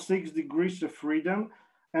screw in 6 degrees of freedom.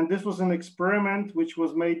 And this was an experiment which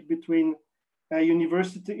was made between a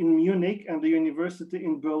university in Munich and the university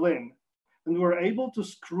in Berlin. And we were able to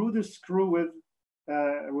screw this screw with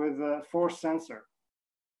a force sensor.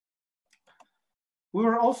 We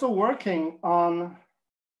were also working on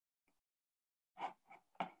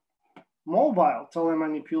mobile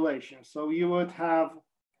telemanipulation. So you would have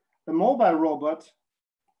a mobile robot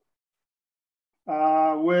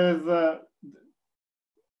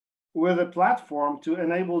with a platform to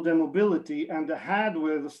enable the mobility, and the head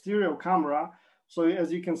with a stereo camera. So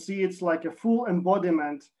as you can see, it's like a full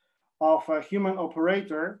embodiment of a human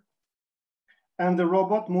operator and the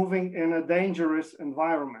robot moving in a dangerous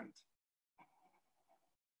environment.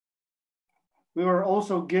 We were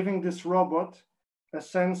also giving this robot a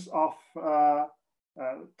sense of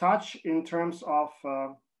touch in terms of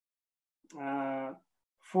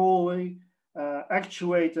fully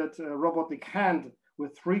actuated robotic hand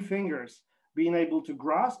with 3 fingers, being able to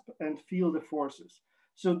grasp and feel the forces.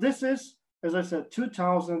 So this is, as I said,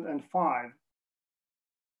 2005.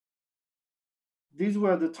 These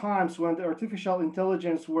were the times when the artificial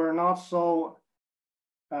intelligence were not so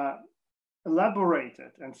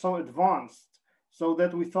elaborated and so advanced, so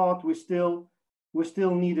that we thought we still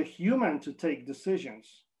need a human to take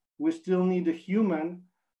decisions. We still need a human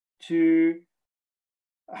to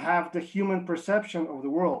have the human perception of the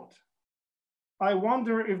world. I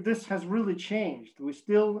wonder if this has really changed. We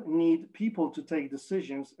still need people to take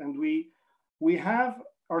decisions, and we have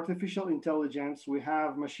artificial intelligence, we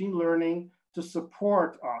have machine learning to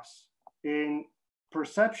support us in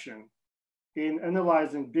perception, in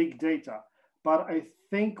analyzing big data. But I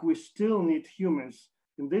think we still need humans.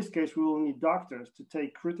 In this case, we will need doctors to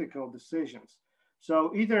take critical decisions.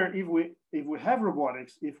 So either if we have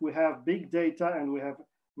robotics, if we have big data and we have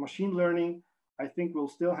machine learning, I think we'll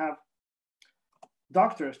still have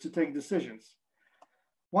doctors to take decisions.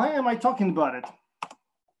 Why am I talking about it?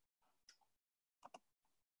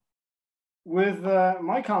 With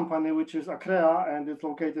my company, which is Acrea, and it's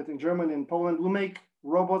located in Germany and Poland, we make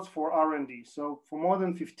robots for R&D. So for more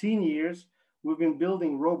than 15 years, we've been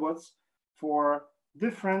building robots for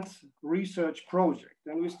different research projects.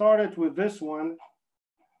 And we started with this one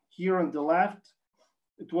here on the left.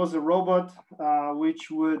 It was a robot which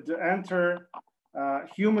would enter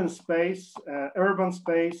human space, urban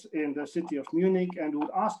space in the city of Munich, and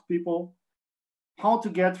would ask people how to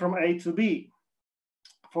get from A to B.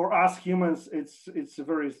 For us humans, it's a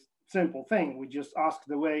very simple thing. We just ask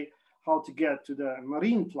the way how to get to the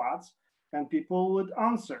Marienplatz, and people would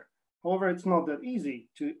answer. However, it's not that easy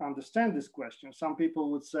to understand this question. Some people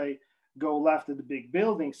would say, go left at the big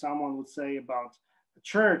building. Someone would say about a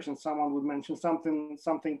church, and someone would mention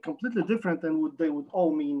something completely different, and they would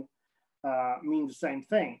all mean the same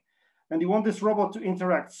thing. And you want this robot to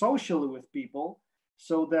interact socially with people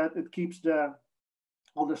so that it keeps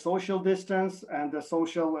all the social distance and the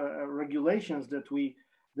social regulations that we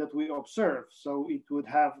observe. So it would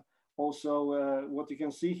have also what you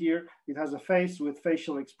can see here. It has a face with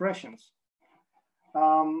facial expressions.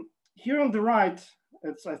 Here on the right,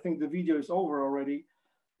 I think the video is over already.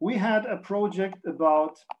 We had a project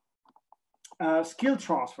about skill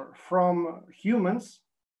transfer from humans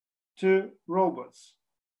to robots.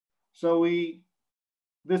 So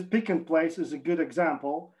this pick and place is a good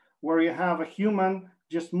example where you have a human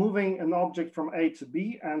just moving an object from A to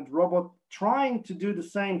B, and robot trying to do the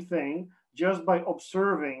same thing just by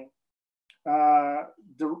observing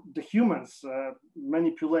the humans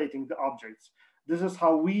manipulating the objects. This is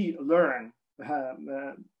how we learn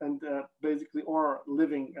and basically our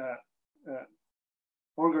living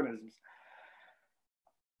organisms.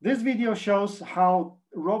 This video shows how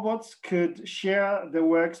robots could share the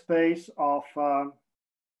workspace of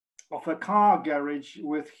a car garage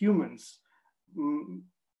with humans,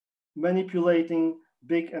 manipulating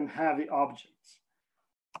big and heavy objects.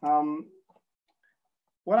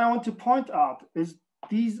 What I want to point out is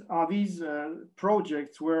these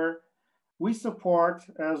projects where we support,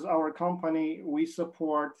 as our company, we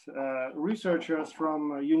support researchers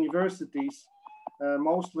from universities,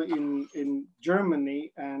 mostly in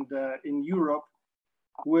Germany and in Europe,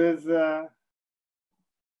 with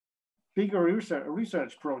bigger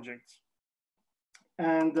research projects.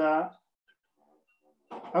 And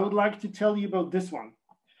I would like to tell you about this one.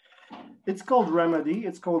 It's called Remedy.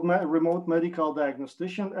 It's called Remote Medical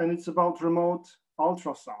Diagnostician, and it's about remote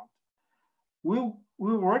ultrasound. We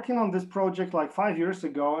were working on this project like 5 years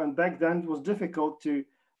ago, and back then it was difficult to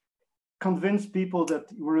convince people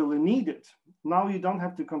that we really need it. now you don't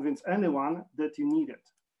have to convince anyone that you need it.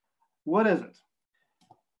 What is it?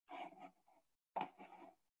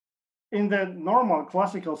 In the normal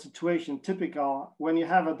classical situation, typical, when you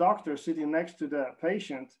have a doctor sitting next to the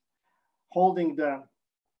patient, holding the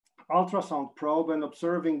ultrasound probe and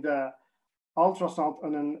observing the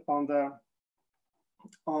ultrasound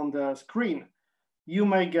on the screen, you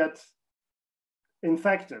may get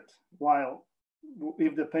infected while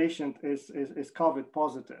if the patient is COVID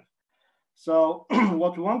positive. So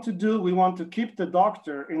what we want to do, we want to keep the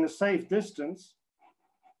doctor in a safe distance,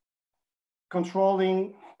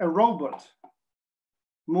 controlling a robot,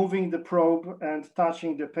 moving the probe and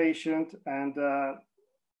touching the patient, and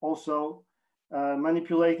also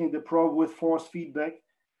manipulating the probe with force feedback,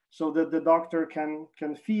 so that the doctor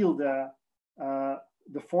can feel the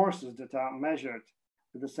forces that are measured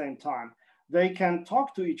at the same time. They can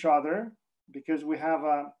talk to each other because we have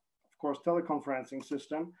a, of course, teleconferencing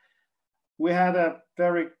system. We had a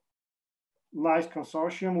very nice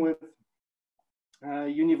consortium with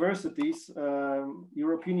universities,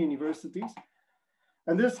 European universities.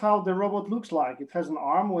 And this is how the robot looks like. It has an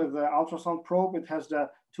arm with an ultrasound probe. It has the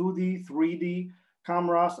 2D, 3D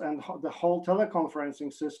cameras and the whole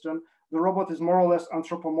teleconferencing system. The robot is more or less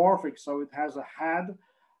anthropomorphic. So it has a head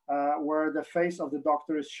where the face of the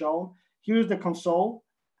doctor is shown. Here's the console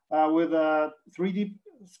with a 3D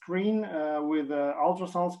screen, with an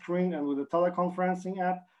ultrasound screen, and with a teleconferencing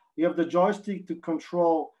app. You have the joystick to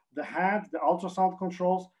control the head, the ultrasound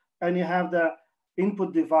controls, and you have the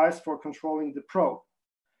input device for controlling the probe.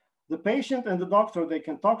 The patient and the doctor, they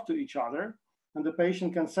can talk to each other, and the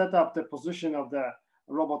patient can set up the position of the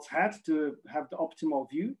robot's head to have the optimal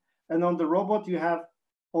view. And on the robot, you have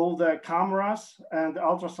all the cameras and the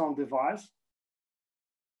ultrasound device.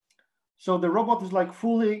 So the robot is like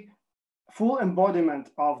full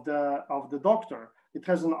embodiment of the doctor. It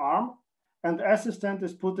has an arm, and the assistant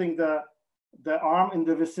is putting the arm in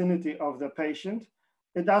the vicinity of the patient.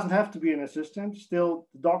 It doesn't have to be an assistant. Still,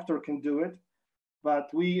 the doctor can do it.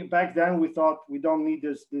 But back then we thought we don't need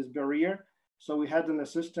this barrier. So we had an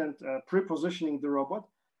assistant pre-positioning the robot.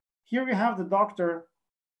 Here we have the doctor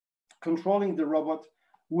controlling the robot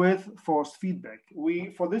with force feedback.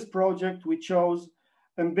 For this project, we chose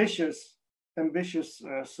ambitious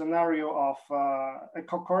scenario of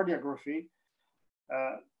echocardiography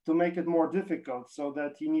to make it more difficult, so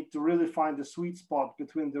that you need to really find the sweet spot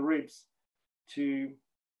between the ribs to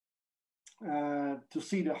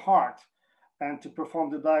see the heart and to perform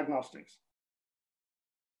the diagnostics.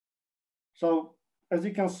 So as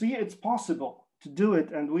you can see, it's possible to do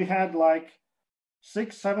it. And we had like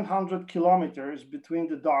 600-700 kilometers between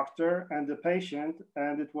the doctor and the patient,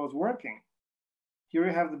 and it was working. Here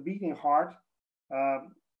you have the beating heart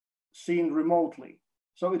seen remotely.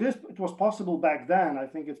 So it was possible back then. I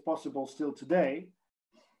think it's possible still today.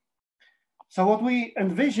 So what we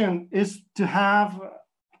envision is to have,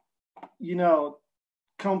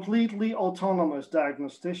 completely autonomous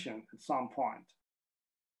diagnostician at some point,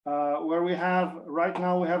 where right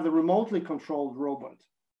now we have the remotely controlled robot.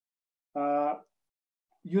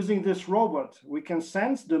 Using this robot, we can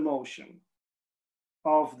sense the motion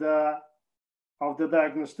of the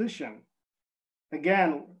diagnostician.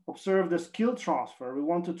 Again, observe the skill transfer. We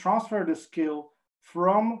want to transfer the skill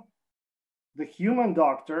from the human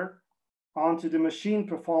doctor onto the machine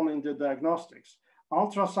performing the diagnostics.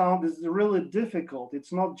 Ultrasound is really difficult.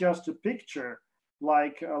 It's not just a picture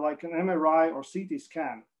like an MRI or CT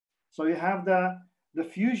scan. So you have the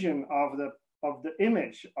fusion of the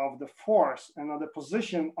image, of the force, and of the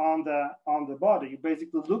position on the body. You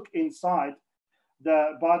basically look inside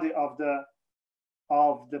the body of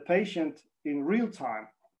the patient in real time.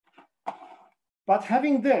 But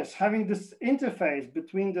having this interface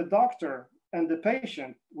between the doctor and the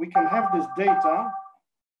patient, we can have this data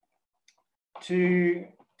to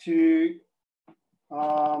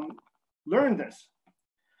learn this.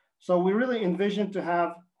 So we really envision to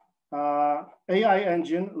have AI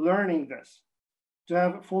engine learning this, to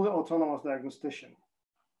have fully autonomous diagnostician.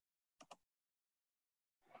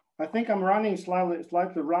 I think I'm running slightly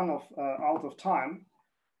out of time.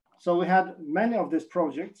 So we had many of these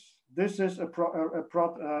projects. This is a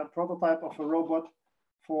prototype of a robot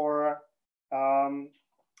for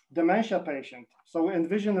dementia patient. So we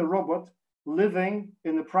envision a robot living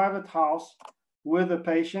in a private house with a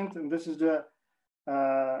patient, and this is the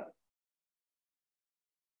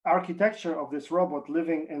architecture of this robot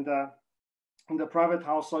living in the private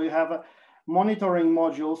house. So you have monitoring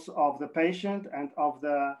modules of the patient and of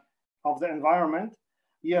the environment.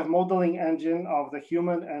 You have modeling engine of the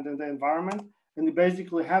human and in the environment, and you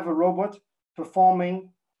basically have a robot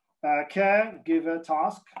performing caregiver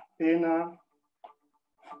task in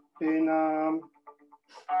in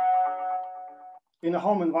a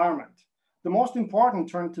home environment. The most important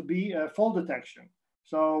turned to be fall detection.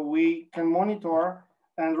 So we can monitor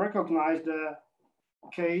and recognize the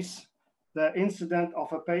case, the incident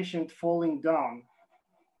of a patient falling down.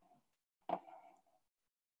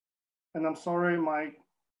 And I'm sorry, my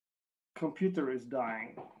computer is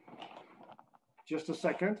dying. Just a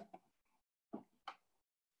second.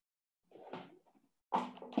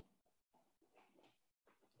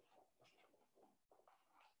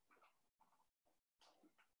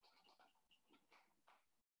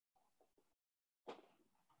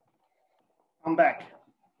 I'm back.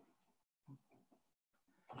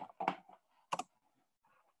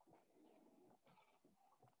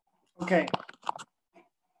 Okay,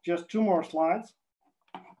 just two more slides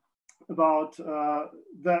about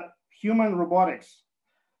the human robotics,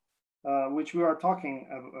 which we are talking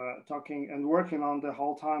and working on the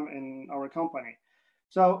whole time in our company.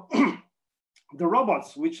 So the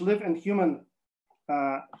robots which live in human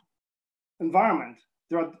environment,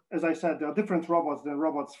 there are, as I said, there are different robots than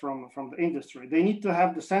robots from the industry. They need to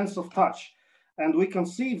have the sense of touch, and we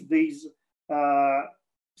conceive these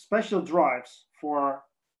special drives for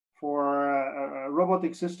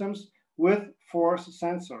robotic systems with force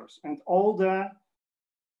sensors, and all the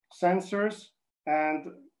sensors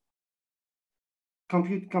and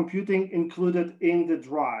computing included in the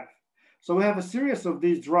drive. So we have a series of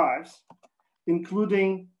these drives,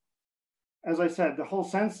 including, as I said, the whole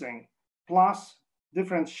sensing, plus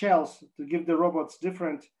different shells to give the robots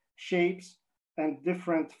different shapes and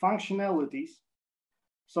different functionalities.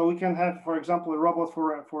 So we can have, for example, a robot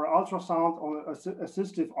for ultrasound on an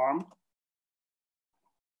assistive arm.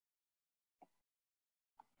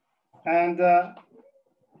 And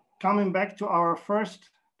coming back to our first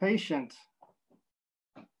patient,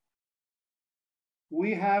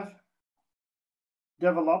 we have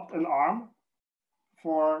developed an arm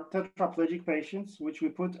for tetraplegic patients, which we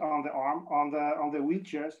put on the arm, on the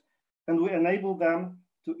wheelchairs, and we enable them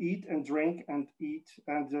to eat and drink and eat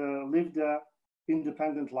and live the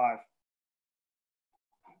independent life.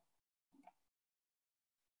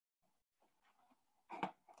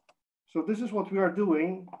 So this is what we are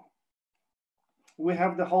doing. We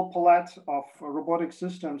have the whole palette of robotic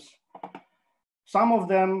systems. Some of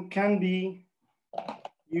them can be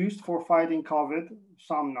used for fighting COVID,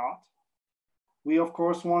 some not. We, of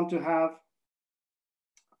course, want to have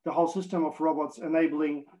the whole system of robots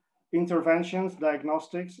enabling interventions,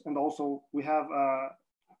 diagnostics, and also we have a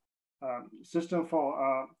system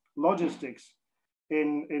for logistics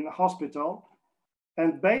in a hospital.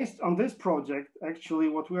 And based on this project, actually,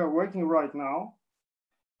 what we are working right now,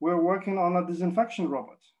 we're working on a disinfection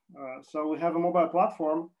robot. So we have a mobile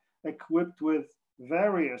platform equipped with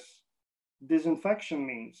various disinfection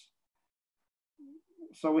means.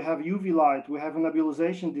 So we have UV light, we have a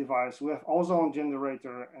nebulization device, we have ozone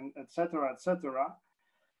generator, and et cetera,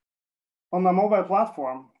 on a mobile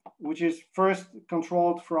platform, which is first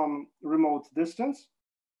controlled from remote distance,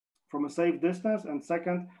 from a safe distance, and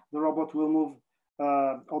second, the robot will move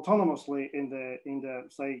autonomously in the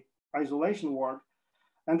say isolation ward.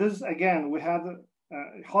 And this is, again, we had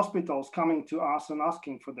hospitals coming to us and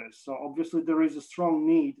asking for this. So obviously there is a strong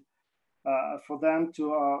need for them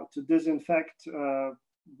to disinfect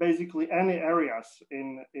basically any areas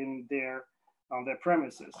on their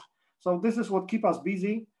premises. So this is what keeps us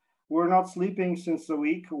busy. We're not sleeping since a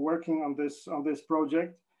week working on this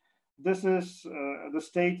project. This is the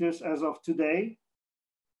status as of today.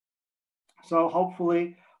 So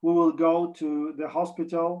hopefully we will go to the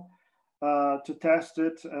hospital to test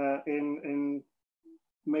it in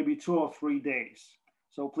maybe 2 or 3 days.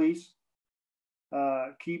 So please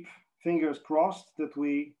keep fingers crossed that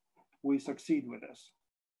we succeed with this.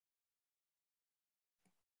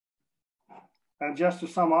 And just to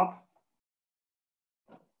sum up,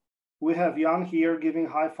 we have Jan here giving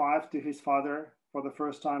high five to his father for the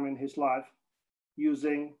first time in his life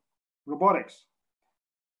using robotics.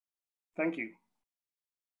 Thank you.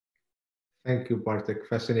 Thank you, Bartek.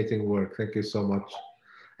 Fascinating work. Thank you so much.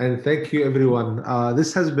 And thank you, everyone.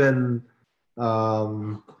 This has been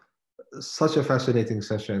such a fascinating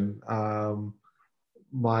session.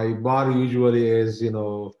 My body usually is,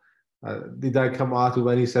 did I come out of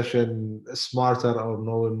any session smarter or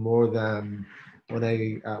knowing more than when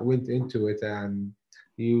I went into it? And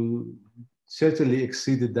you certainly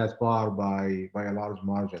exceeded that bar by a large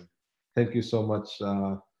margin. Thank you so much.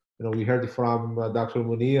 We heard from Dr.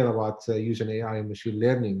 Munir about using AI and machine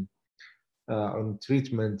learning on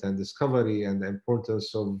treatment and discovery and the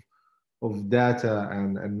importance of data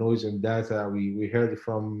and noise and data. We heard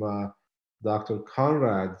from Dr.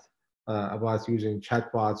 Conrad about using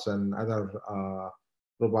chatbots and other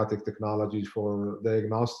robotic technologies for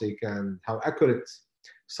diagnostic and how accurate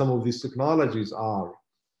some of these technologies are.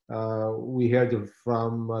 We heard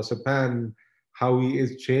from Sapan how he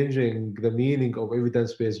is changing the meaning of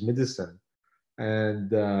evidence-based medicine, and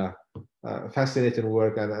fascinating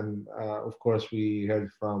work. And of course, we heard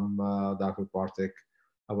from Dr. Bartek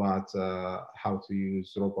about how to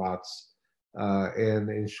use robots in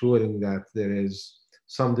ensuring that there is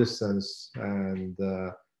some distance and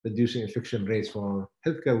reducing infection rates for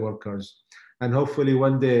healthcare workers. And hopefully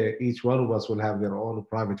one day, each one of us will have their own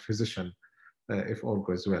private physician if all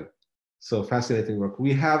goes well. So fascinating work.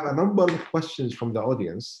 We have a number of questions from the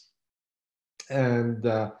audience, and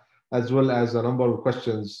as well as a number of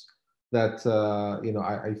questions that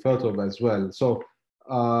I thought of as well. So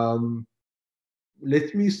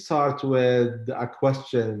let me start with a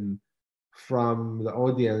question from the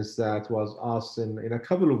audience that was asked in a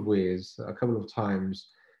couple of ways, a couple of times.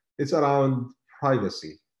 It's around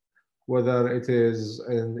privacy, whether it is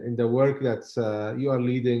in the work that you are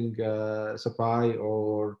leading, Sapai,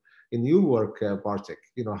 or in your work, Bartek.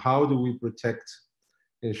 How do we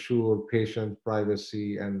ensure patient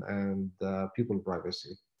privacy and people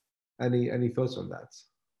privacy? Any thoughts on that?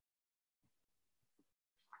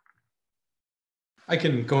 I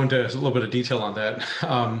can go into a little bit of detail on that.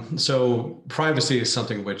 So privacy is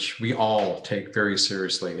something which we all take very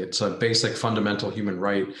seriously. It's a basic fundamental human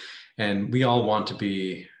right, and we all want to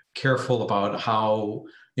be careful about how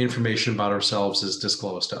information about ourselves is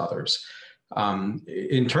disclosed to others.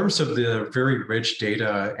 In terms of the very rich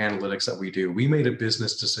data analytics that we do, we made a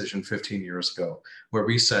business decision 15 years ago where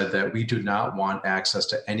we said that we do not want access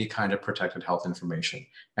to any kind of protected health information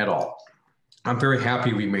at all. I'm very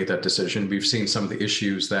happy we made that decision. We've seen some of the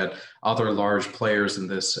issues that other large players in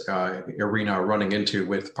this arena are running into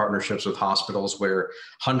with partnerships with hospitals where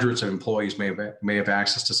hundreds of employees may have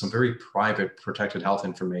access to some very private protected health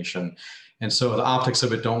information. And so the optics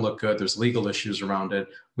of it don't look good. There's legal issues around it.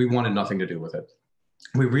 We wanted nothing to do with it.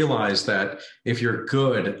 We realized that if you're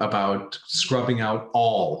good about scrubbing out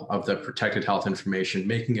all of the protected health information,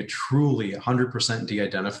 making it truly 100%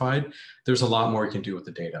 de-identified, there's a lot more you can do with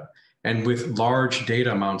the data. And with large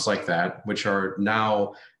data amounts like that, which are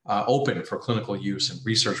now open for clinical use and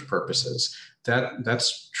research purposes,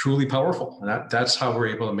 that's truly powerful. And that's how we're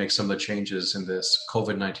able to make some of the changes in this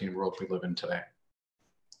COVID-19 world we live in today.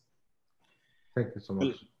 Thank you so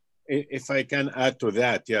much. If I can add to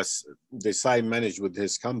that, yes, Desai managed with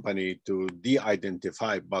his company to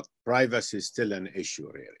de-identify, but privacy is still an issue,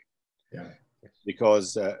 really. Yeah.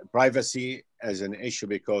 Because privacy is an issue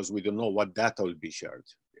because we don't know what data will be shared.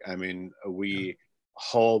 I mean, we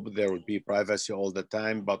hope there will be privacy all the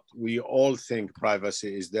time, but we all think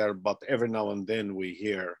privacy is there, but every now and then we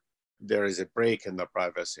hear there is a break in the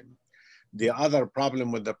privacy. The other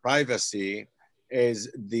problem with the privacy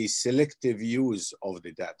is the selective use of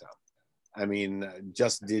the data. I mean,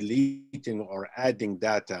 just deleting or adding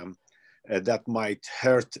data that might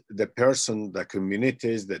hurt the person, the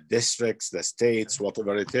communities, the districts, the states,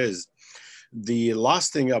 whatever it is. The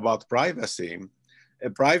last thing about privacy,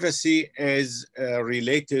 privacy is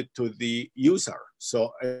related to the user.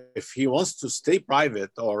 So if he wants to stay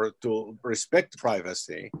private or to respect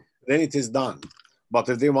privacy, then it is done. But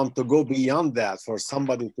if they want to go beyond that, for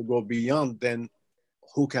somebody to go beyond, then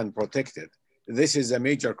who can protect it? This is a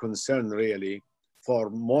major concern, really, for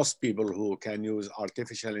most people who can use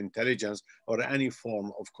artificial intelligence or any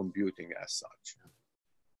form of computing as such.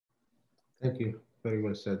 Thank you. Very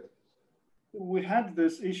well said. We had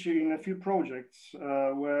this issue in a few projects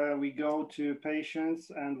where we go to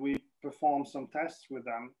patients and we perform some tests with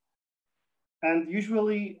them. And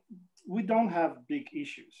usually we don't have big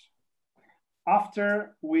issues.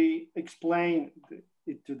 After we explain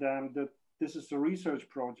it to them that this is a research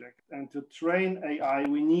project, and to train AI,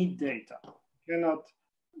 we need data.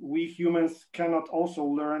 We humans cannot also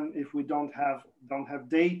learn if we don't have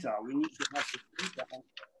data. We need to have the data.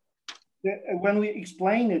 When we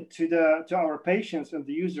explain it to our patients and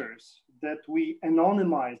the users that we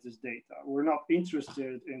anonymize this data, we're not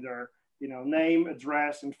interested in their name,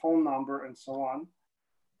 address, and phone number, and so on,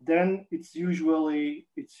 then it's usually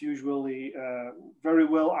very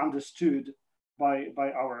well understood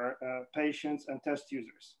by our patients and test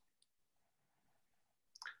users.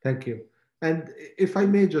 Thank you. And if I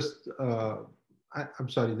may just, I'm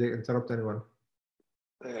sorry, did I interrupt anyone?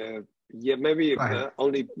 Yeah, maybe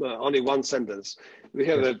only one sentence. We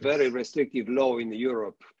have a very restrictive law in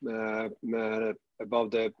Europe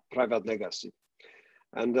about the private legacy.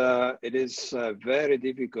 And it is very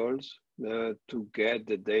difficult to get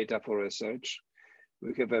the data for research.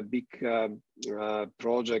 We have a big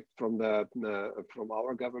project from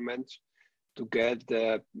our government to get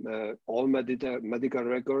all medical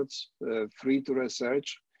records free to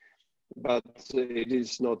research, but it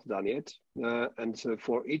is not done yet. And so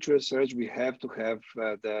for each research, we have to have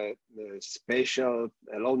the special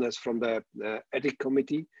allowances from the ethics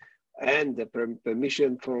committee and the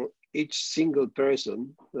permission for each single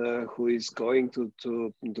person who is going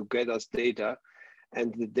to get us data,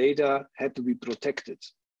 and the data had to be protected.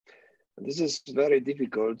 And this is very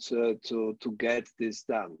difficult to get this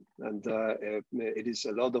done. And it is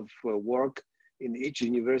a lot of work in each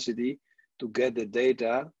university to get the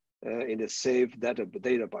data in a safe data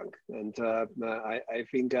bank. And I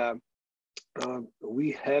think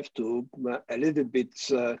we have to a little bit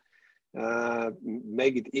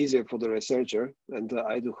make it easier for the researcher. And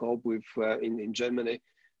I do hope in Germany,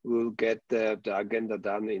 we'll get the agenda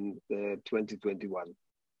done in 2021.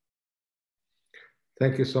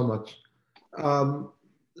 Thank you so much.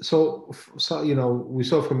 So, you know, we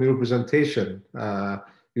saw from your presentation,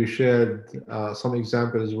 you shared some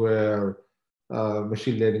examples where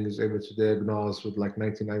machine learning is able to diagnose with like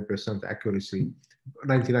 99% accuracy,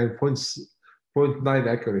 99.9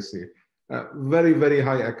 accuracy, very, very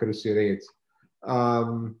high accuracy rate.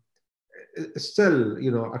 Still, you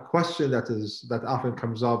know, a question that often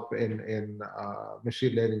comes up in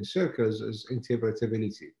machine learning circles is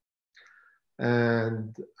interpretability.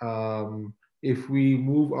 And if we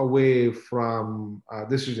move away from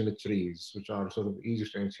decision trees, which are sort of easy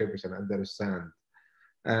to interpret and understand,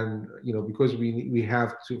 and you know, because we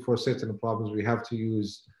have to, for certain problems, we have to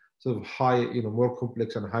use sort of high, you know, more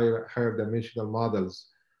complex and higher dimensional models.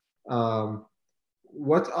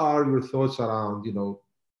 What are your thoughts around, you know,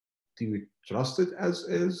 do you trust it as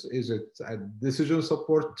is? Is it a decision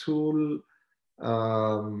support tool?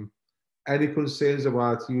 Any concerns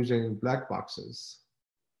about using black boxes?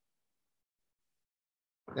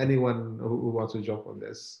 Anyone who wants to jump on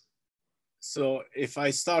this? So if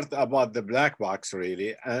I start about the black box,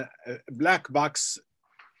 really, black box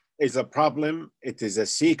is a problem. It is a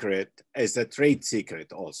secret, it's a trade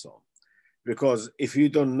secret also. Because if you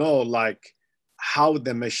don't know like how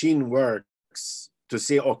the machine works to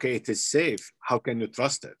say, okay, it is safe, how can you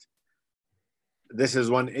trust it? This is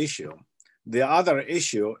one issue. The other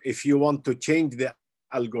issue, if you want to change the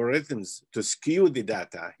algorithms to skew the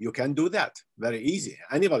data, you can do that very easy.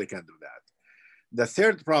 Anybody can do that. The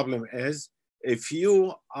third problem is if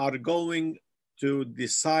you are going to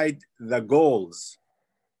decide the goals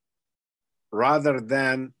rather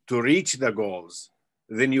than to reach the goals,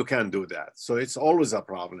 then you can do that. So it's always a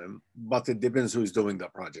problem, but it depends who's doing the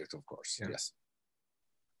project, of course. Yeah. Yes.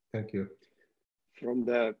 Thank you. From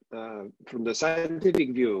the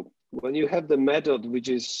scientific view, when you have the method which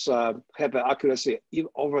is have an accuracy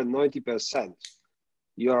over 90%,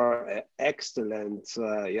 you're excellent,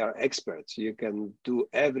 you're experts. You can do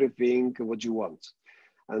everything what you want.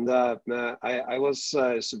 And I was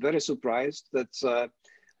very surprised that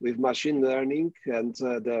with machine learning and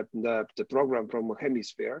the program from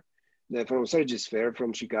Hemisphere, from Surgisphere,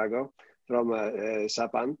 from Chicago, from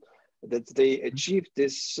Sapan, that they achieved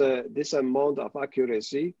this amount of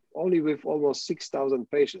accuracy only with almost 6,000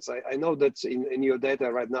 patients. I know that in your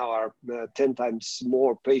data right now are 10 times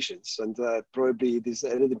more patients, and probably it is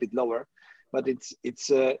a little bit lower, but it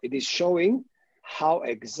is showing how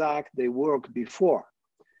exact they worked before,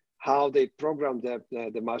 how they programmed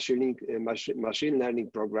the machine learning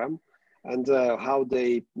program, and how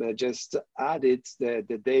they just added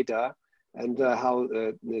the data, and how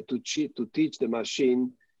to teach the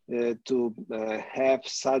machine to have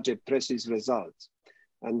such a precise result.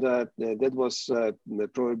 And that was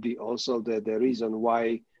probably also the reason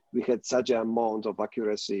why we had such an amount of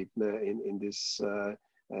accuracy in this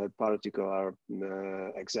particular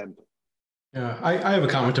example. Yeah, I have a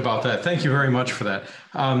comment about that. Thank you very much for that.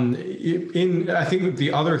 I think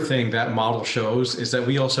the other thing that model shows is that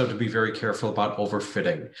we also have to be very careful about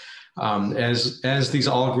overfitting. As these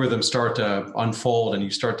algorithms start to unfold and you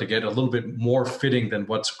start to get a little bit more fitting than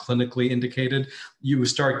what's clinically indicated, you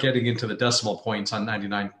start getting into the decimal points on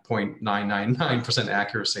 99.999%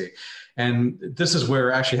 accuracy. And this is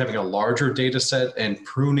where actually having a larger data set and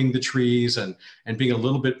pruning the trees and being a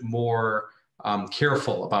little bit more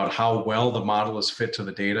careful about how well the model is fit to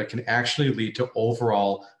the data can actually lead to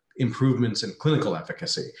overall improvements in clinical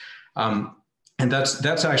efficacy. And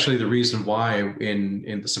that's actually the reason why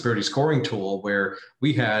in the severity scoring tool, where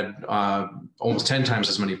we had almost 10 times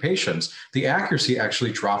as many patients, the accuracy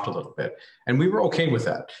actually dropped a little bit. And we were okay with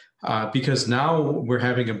that because now we're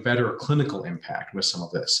having a better clinical impact with some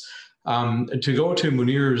of this. To go to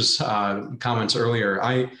Munir's comments earlier,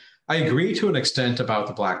 I I agree to an extent about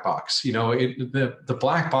the black box. You know, the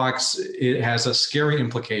black box, it has a scary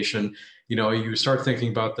implication. You know, you start thinking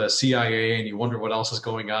about the CIA and you wonder what else is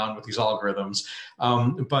going on with these algorithms.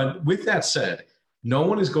 But with that said, no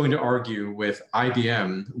one is going to argue with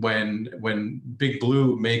IBM when Big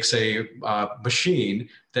Blue makes a machine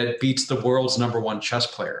that beats the world's #1 chess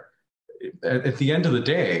player. At the end of the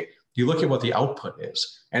day, you look at what the output is.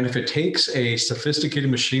 And if it takes a sophisticated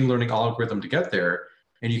machine learning algorithm to get there,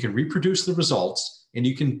 and you can reproduce the results, and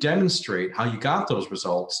you can demonstrate how you got those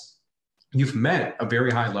results, you've met a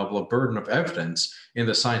very high level of burden of evidence in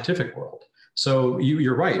the scientific world. So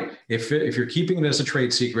you're right. If you're keeping it as a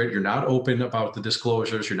trade secret, you're not open about the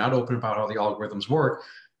disclosures, you're not open about how the algorithms work,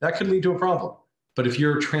 that could lead to a problem. But if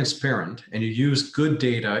you're transparent and you use good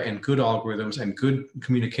data and good algorithms and good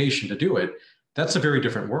communication to do it, that's a very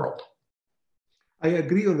different world. I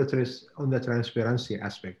agree on the transparency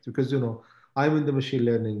aspect, because, you know, I'm in the machine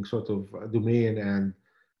learning sort of domain, and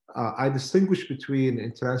I distinguish between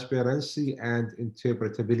transparency and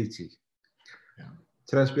interpretability. Yeah.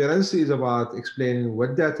 Transparency is about explaining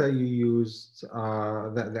what data you used,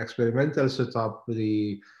 the experimental setup,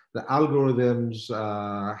 the algorithms,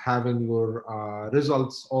 having your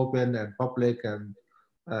results open and public, and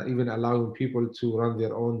even allowing people to run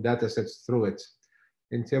their own data sets through it.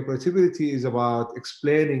 Interpretability is about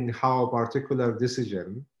explaining how a particular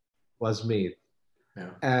decision was made. Yeah.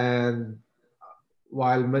 And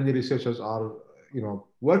while many researchers are, you know,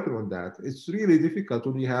 working on that, it's really difficult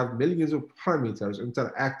when you have millions of parameters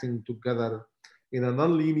interacting together in a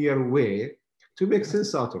nonlinear way to make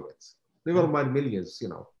sense out of it. Never mind millions, you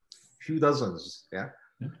know, few dozens. Yeah.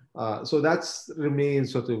 So that's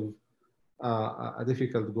remains sort of a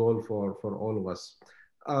difficult goal for all of us.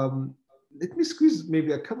 Let me squeeze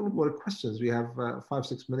maybe a couple more questions. We have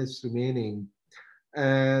 5-6 minutes remaining.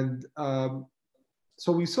 And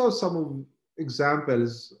so we saw some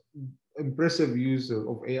examples, impressive use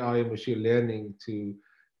of AI and machine learning to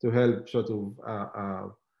help sort of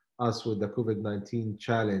us with the COVID-19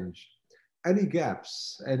 challenge. Any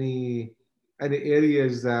gaps, any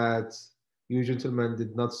areas that you gentlemen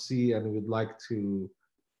did not see and would like to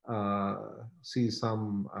see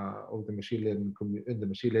some of the machine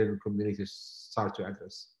learning community start to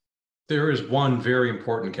address? There is one very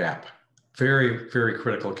important gap, very, very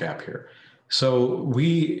critical gap here. So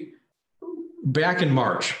back in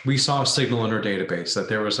March, we saw a signal in our database that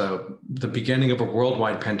there was the beginning of a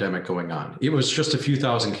worldwide pandemic going on. It was just a few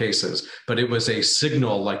thousand cases, but it was a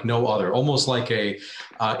signal like no other, almost like a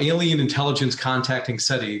alien intelligence contacting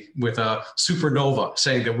SETI with a supernova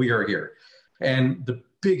saying that we are here. And the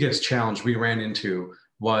biggest challenge we ran into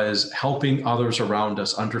was helping others around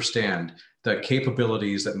us understand the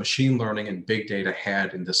capabilities that machine learning and big data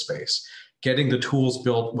had in this space. Getting the tools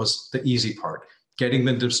built was the easy part. Getting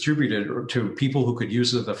them distributed to people who could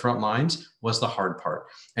use it at the front lines was the hard part.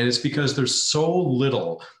 And it's because there's so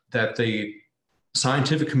little that the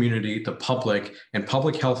scientific community, the public, and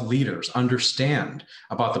public health leaders understand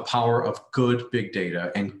about the power of good big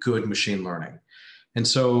data and good machine learning. And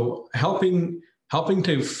so helping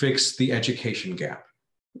to fix the education gap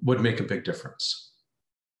would make a big difference.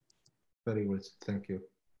 Very good, thank you.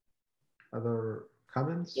 Other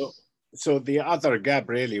comments? So the other gap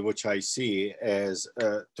really, which I see, is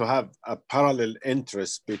to have a parallel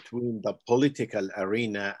interest between the political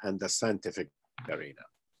arena and the scientific arena.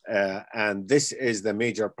 And this is the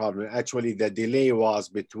major problem. Actually, the delay was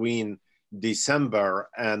between December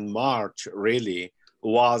and March, really,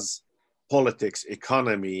 was politics,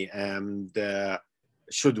 economy, and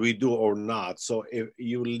should we do or not. So if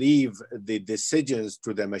you leave the decisions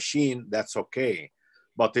to the machine, that's okay.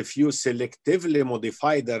 But if you selectively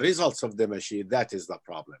modify the results of the machine, that is the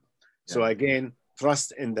problem. Yeah. So again,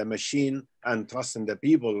 trust in the machine and trust in the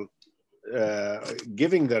people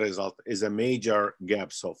giving the result is a major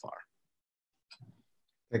gap so far.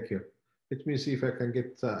 Thank you. Let me see if I can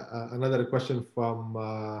get another question from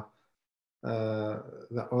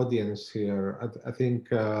the audience here. I think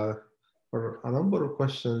for a number of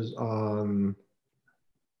questions on,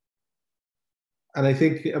 and I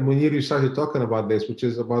think Munir, you started talking about this, which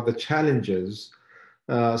is about the challenges,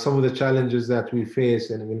 some of the challenges that we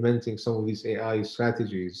face in implementing some of these AI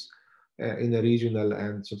strategies in the regional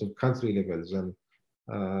and sort of country levels. And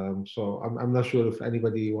so I'm not sure if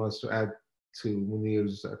anybody wants to add to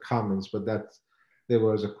Munir's comments, but that there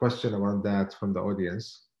was a question around that from the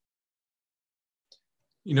audience.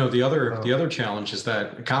 You know, the other challenge is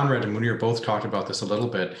that Conrad and Munir both talked about this a little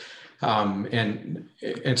bit. and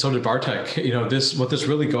so did Bartek. What this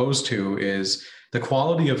really goes to is the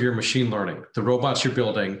quality of your machine learning. The robots you're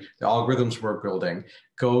building, the algorithms we're building,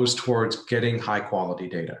 goes towards getting high quality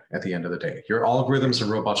data at the end of the day. Your algorithms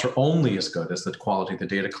and robots are only as good as the quality of the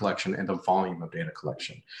data collection and the volume of data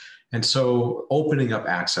collection. And so opening up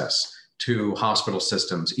access to hospital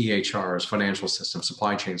systems, EHRs, financial systems,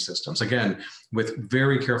 supply chain systems, again, with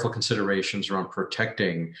very careful considerations around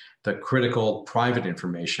protecting the critical private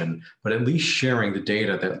information, but at least sharing the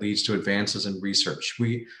data that leads to advances in research.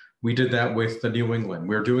 We did that with the New England.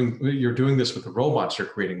 You're doing this with the robots you're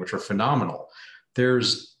creating, which are phenomenal.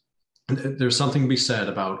 There's something to be said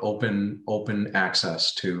about open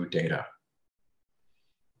access to data.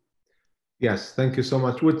 Yes, thank you so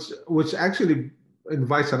much. Which actually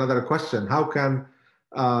invites another question: how can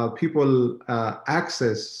people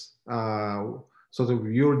access sort of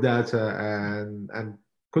your data and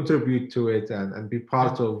contribute to it and be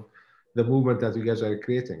part of the movement that you guys are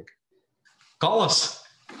creating? Call us.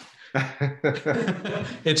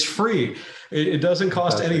 It's free. It doesn't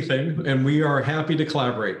cost anything, and we are happy to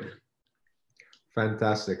collaborate.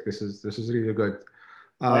 Fantastic. This is really good.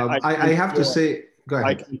 I have to say, go ahead.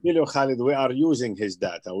 I can tell you, Khalid, we are using his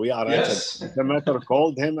data. We are yes. The matter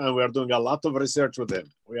called him, and we are doing a lot of research with him.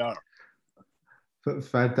 We are.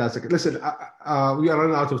 Fantastic. Listen, we are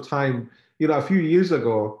running out of time. A few years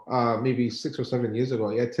ago, maybe 6 or 7 years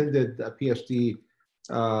ago, I attended a PhD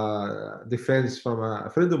defense from a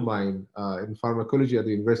friend of mine in pharmacology at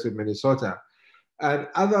the University of Minnesota. And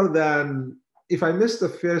other than, if I missed the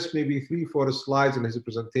first maybe 3-4 slides in his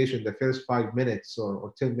presentation, the first 5 minutes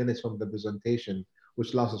or 10 minutes from the presentation,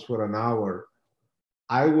 which lasts for an hour,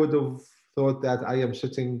 I would have thought that I am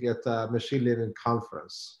sitting at a machine learning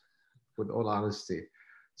conference, with all honesty.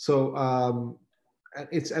 So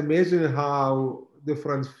it's amazing how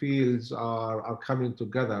different fields are coming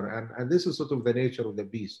together. And this is sort of the nature of the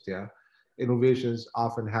beast, yeah? Innovations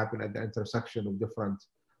often happen at the intersection of different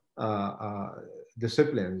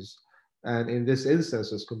disciplines. And in this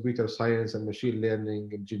instance, it's computer science and machine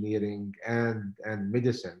learning, engineering, and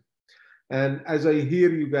medicine. And as I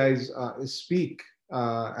hear you guys speak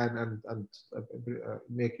and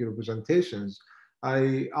make your presentations,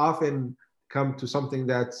 I often come to something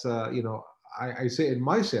that's, I say in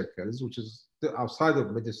my circles, which is outside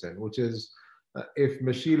of medicine, which is if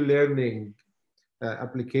machine learning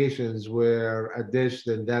applications were a dish,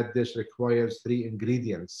 then that dish requires 3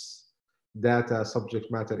 ingredients: data,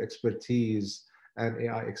 subject matter expertise, and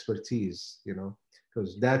AI expertise,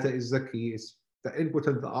 because data is the key. It's the input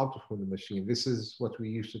and the output from the machine. This is what we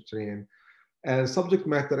use to train. And subject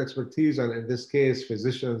matter expertise, and in this case,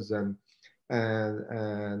 physicians and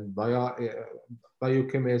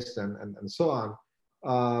biochemists and so on,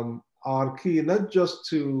 are key, not just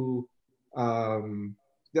to,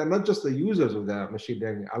 they're not just the users of the machine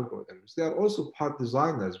learning algorithms, they are also part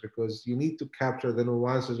designers, because you need to capture the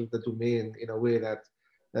nuances of the domain in a way that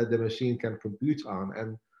the machine can compute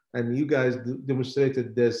on. And you guys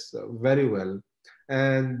demonstrated this very well.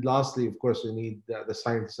 And lastly, of course, you need the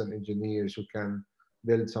scientists and engineers who can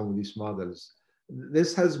build some of these models.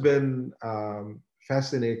 This has been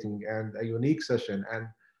fascinating and a unique session. And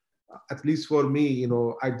at least for me,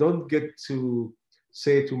 I don't get to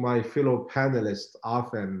say to my fellow panelists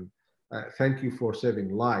often, thank you for saving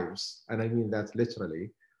lives. And I mean that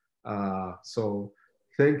literally. So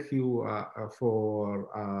thank you for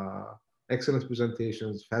excellent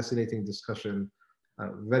presentations, fascinating discussion.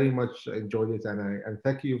 Very much enjoyed it. And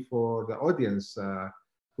thank you for the audience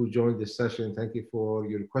who joined this session. Thank you for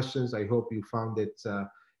your questions. I hope you found it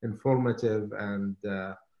informative and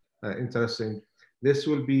interesting. This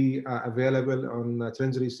will be available on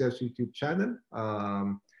Trends Research YouTube channel.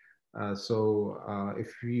 So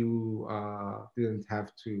if you didn't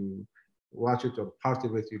have to watch it or part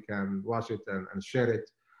of it, you can watch it and share it.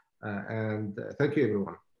 And thank you,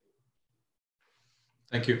 everyone.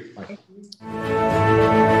 Thank you. Bye.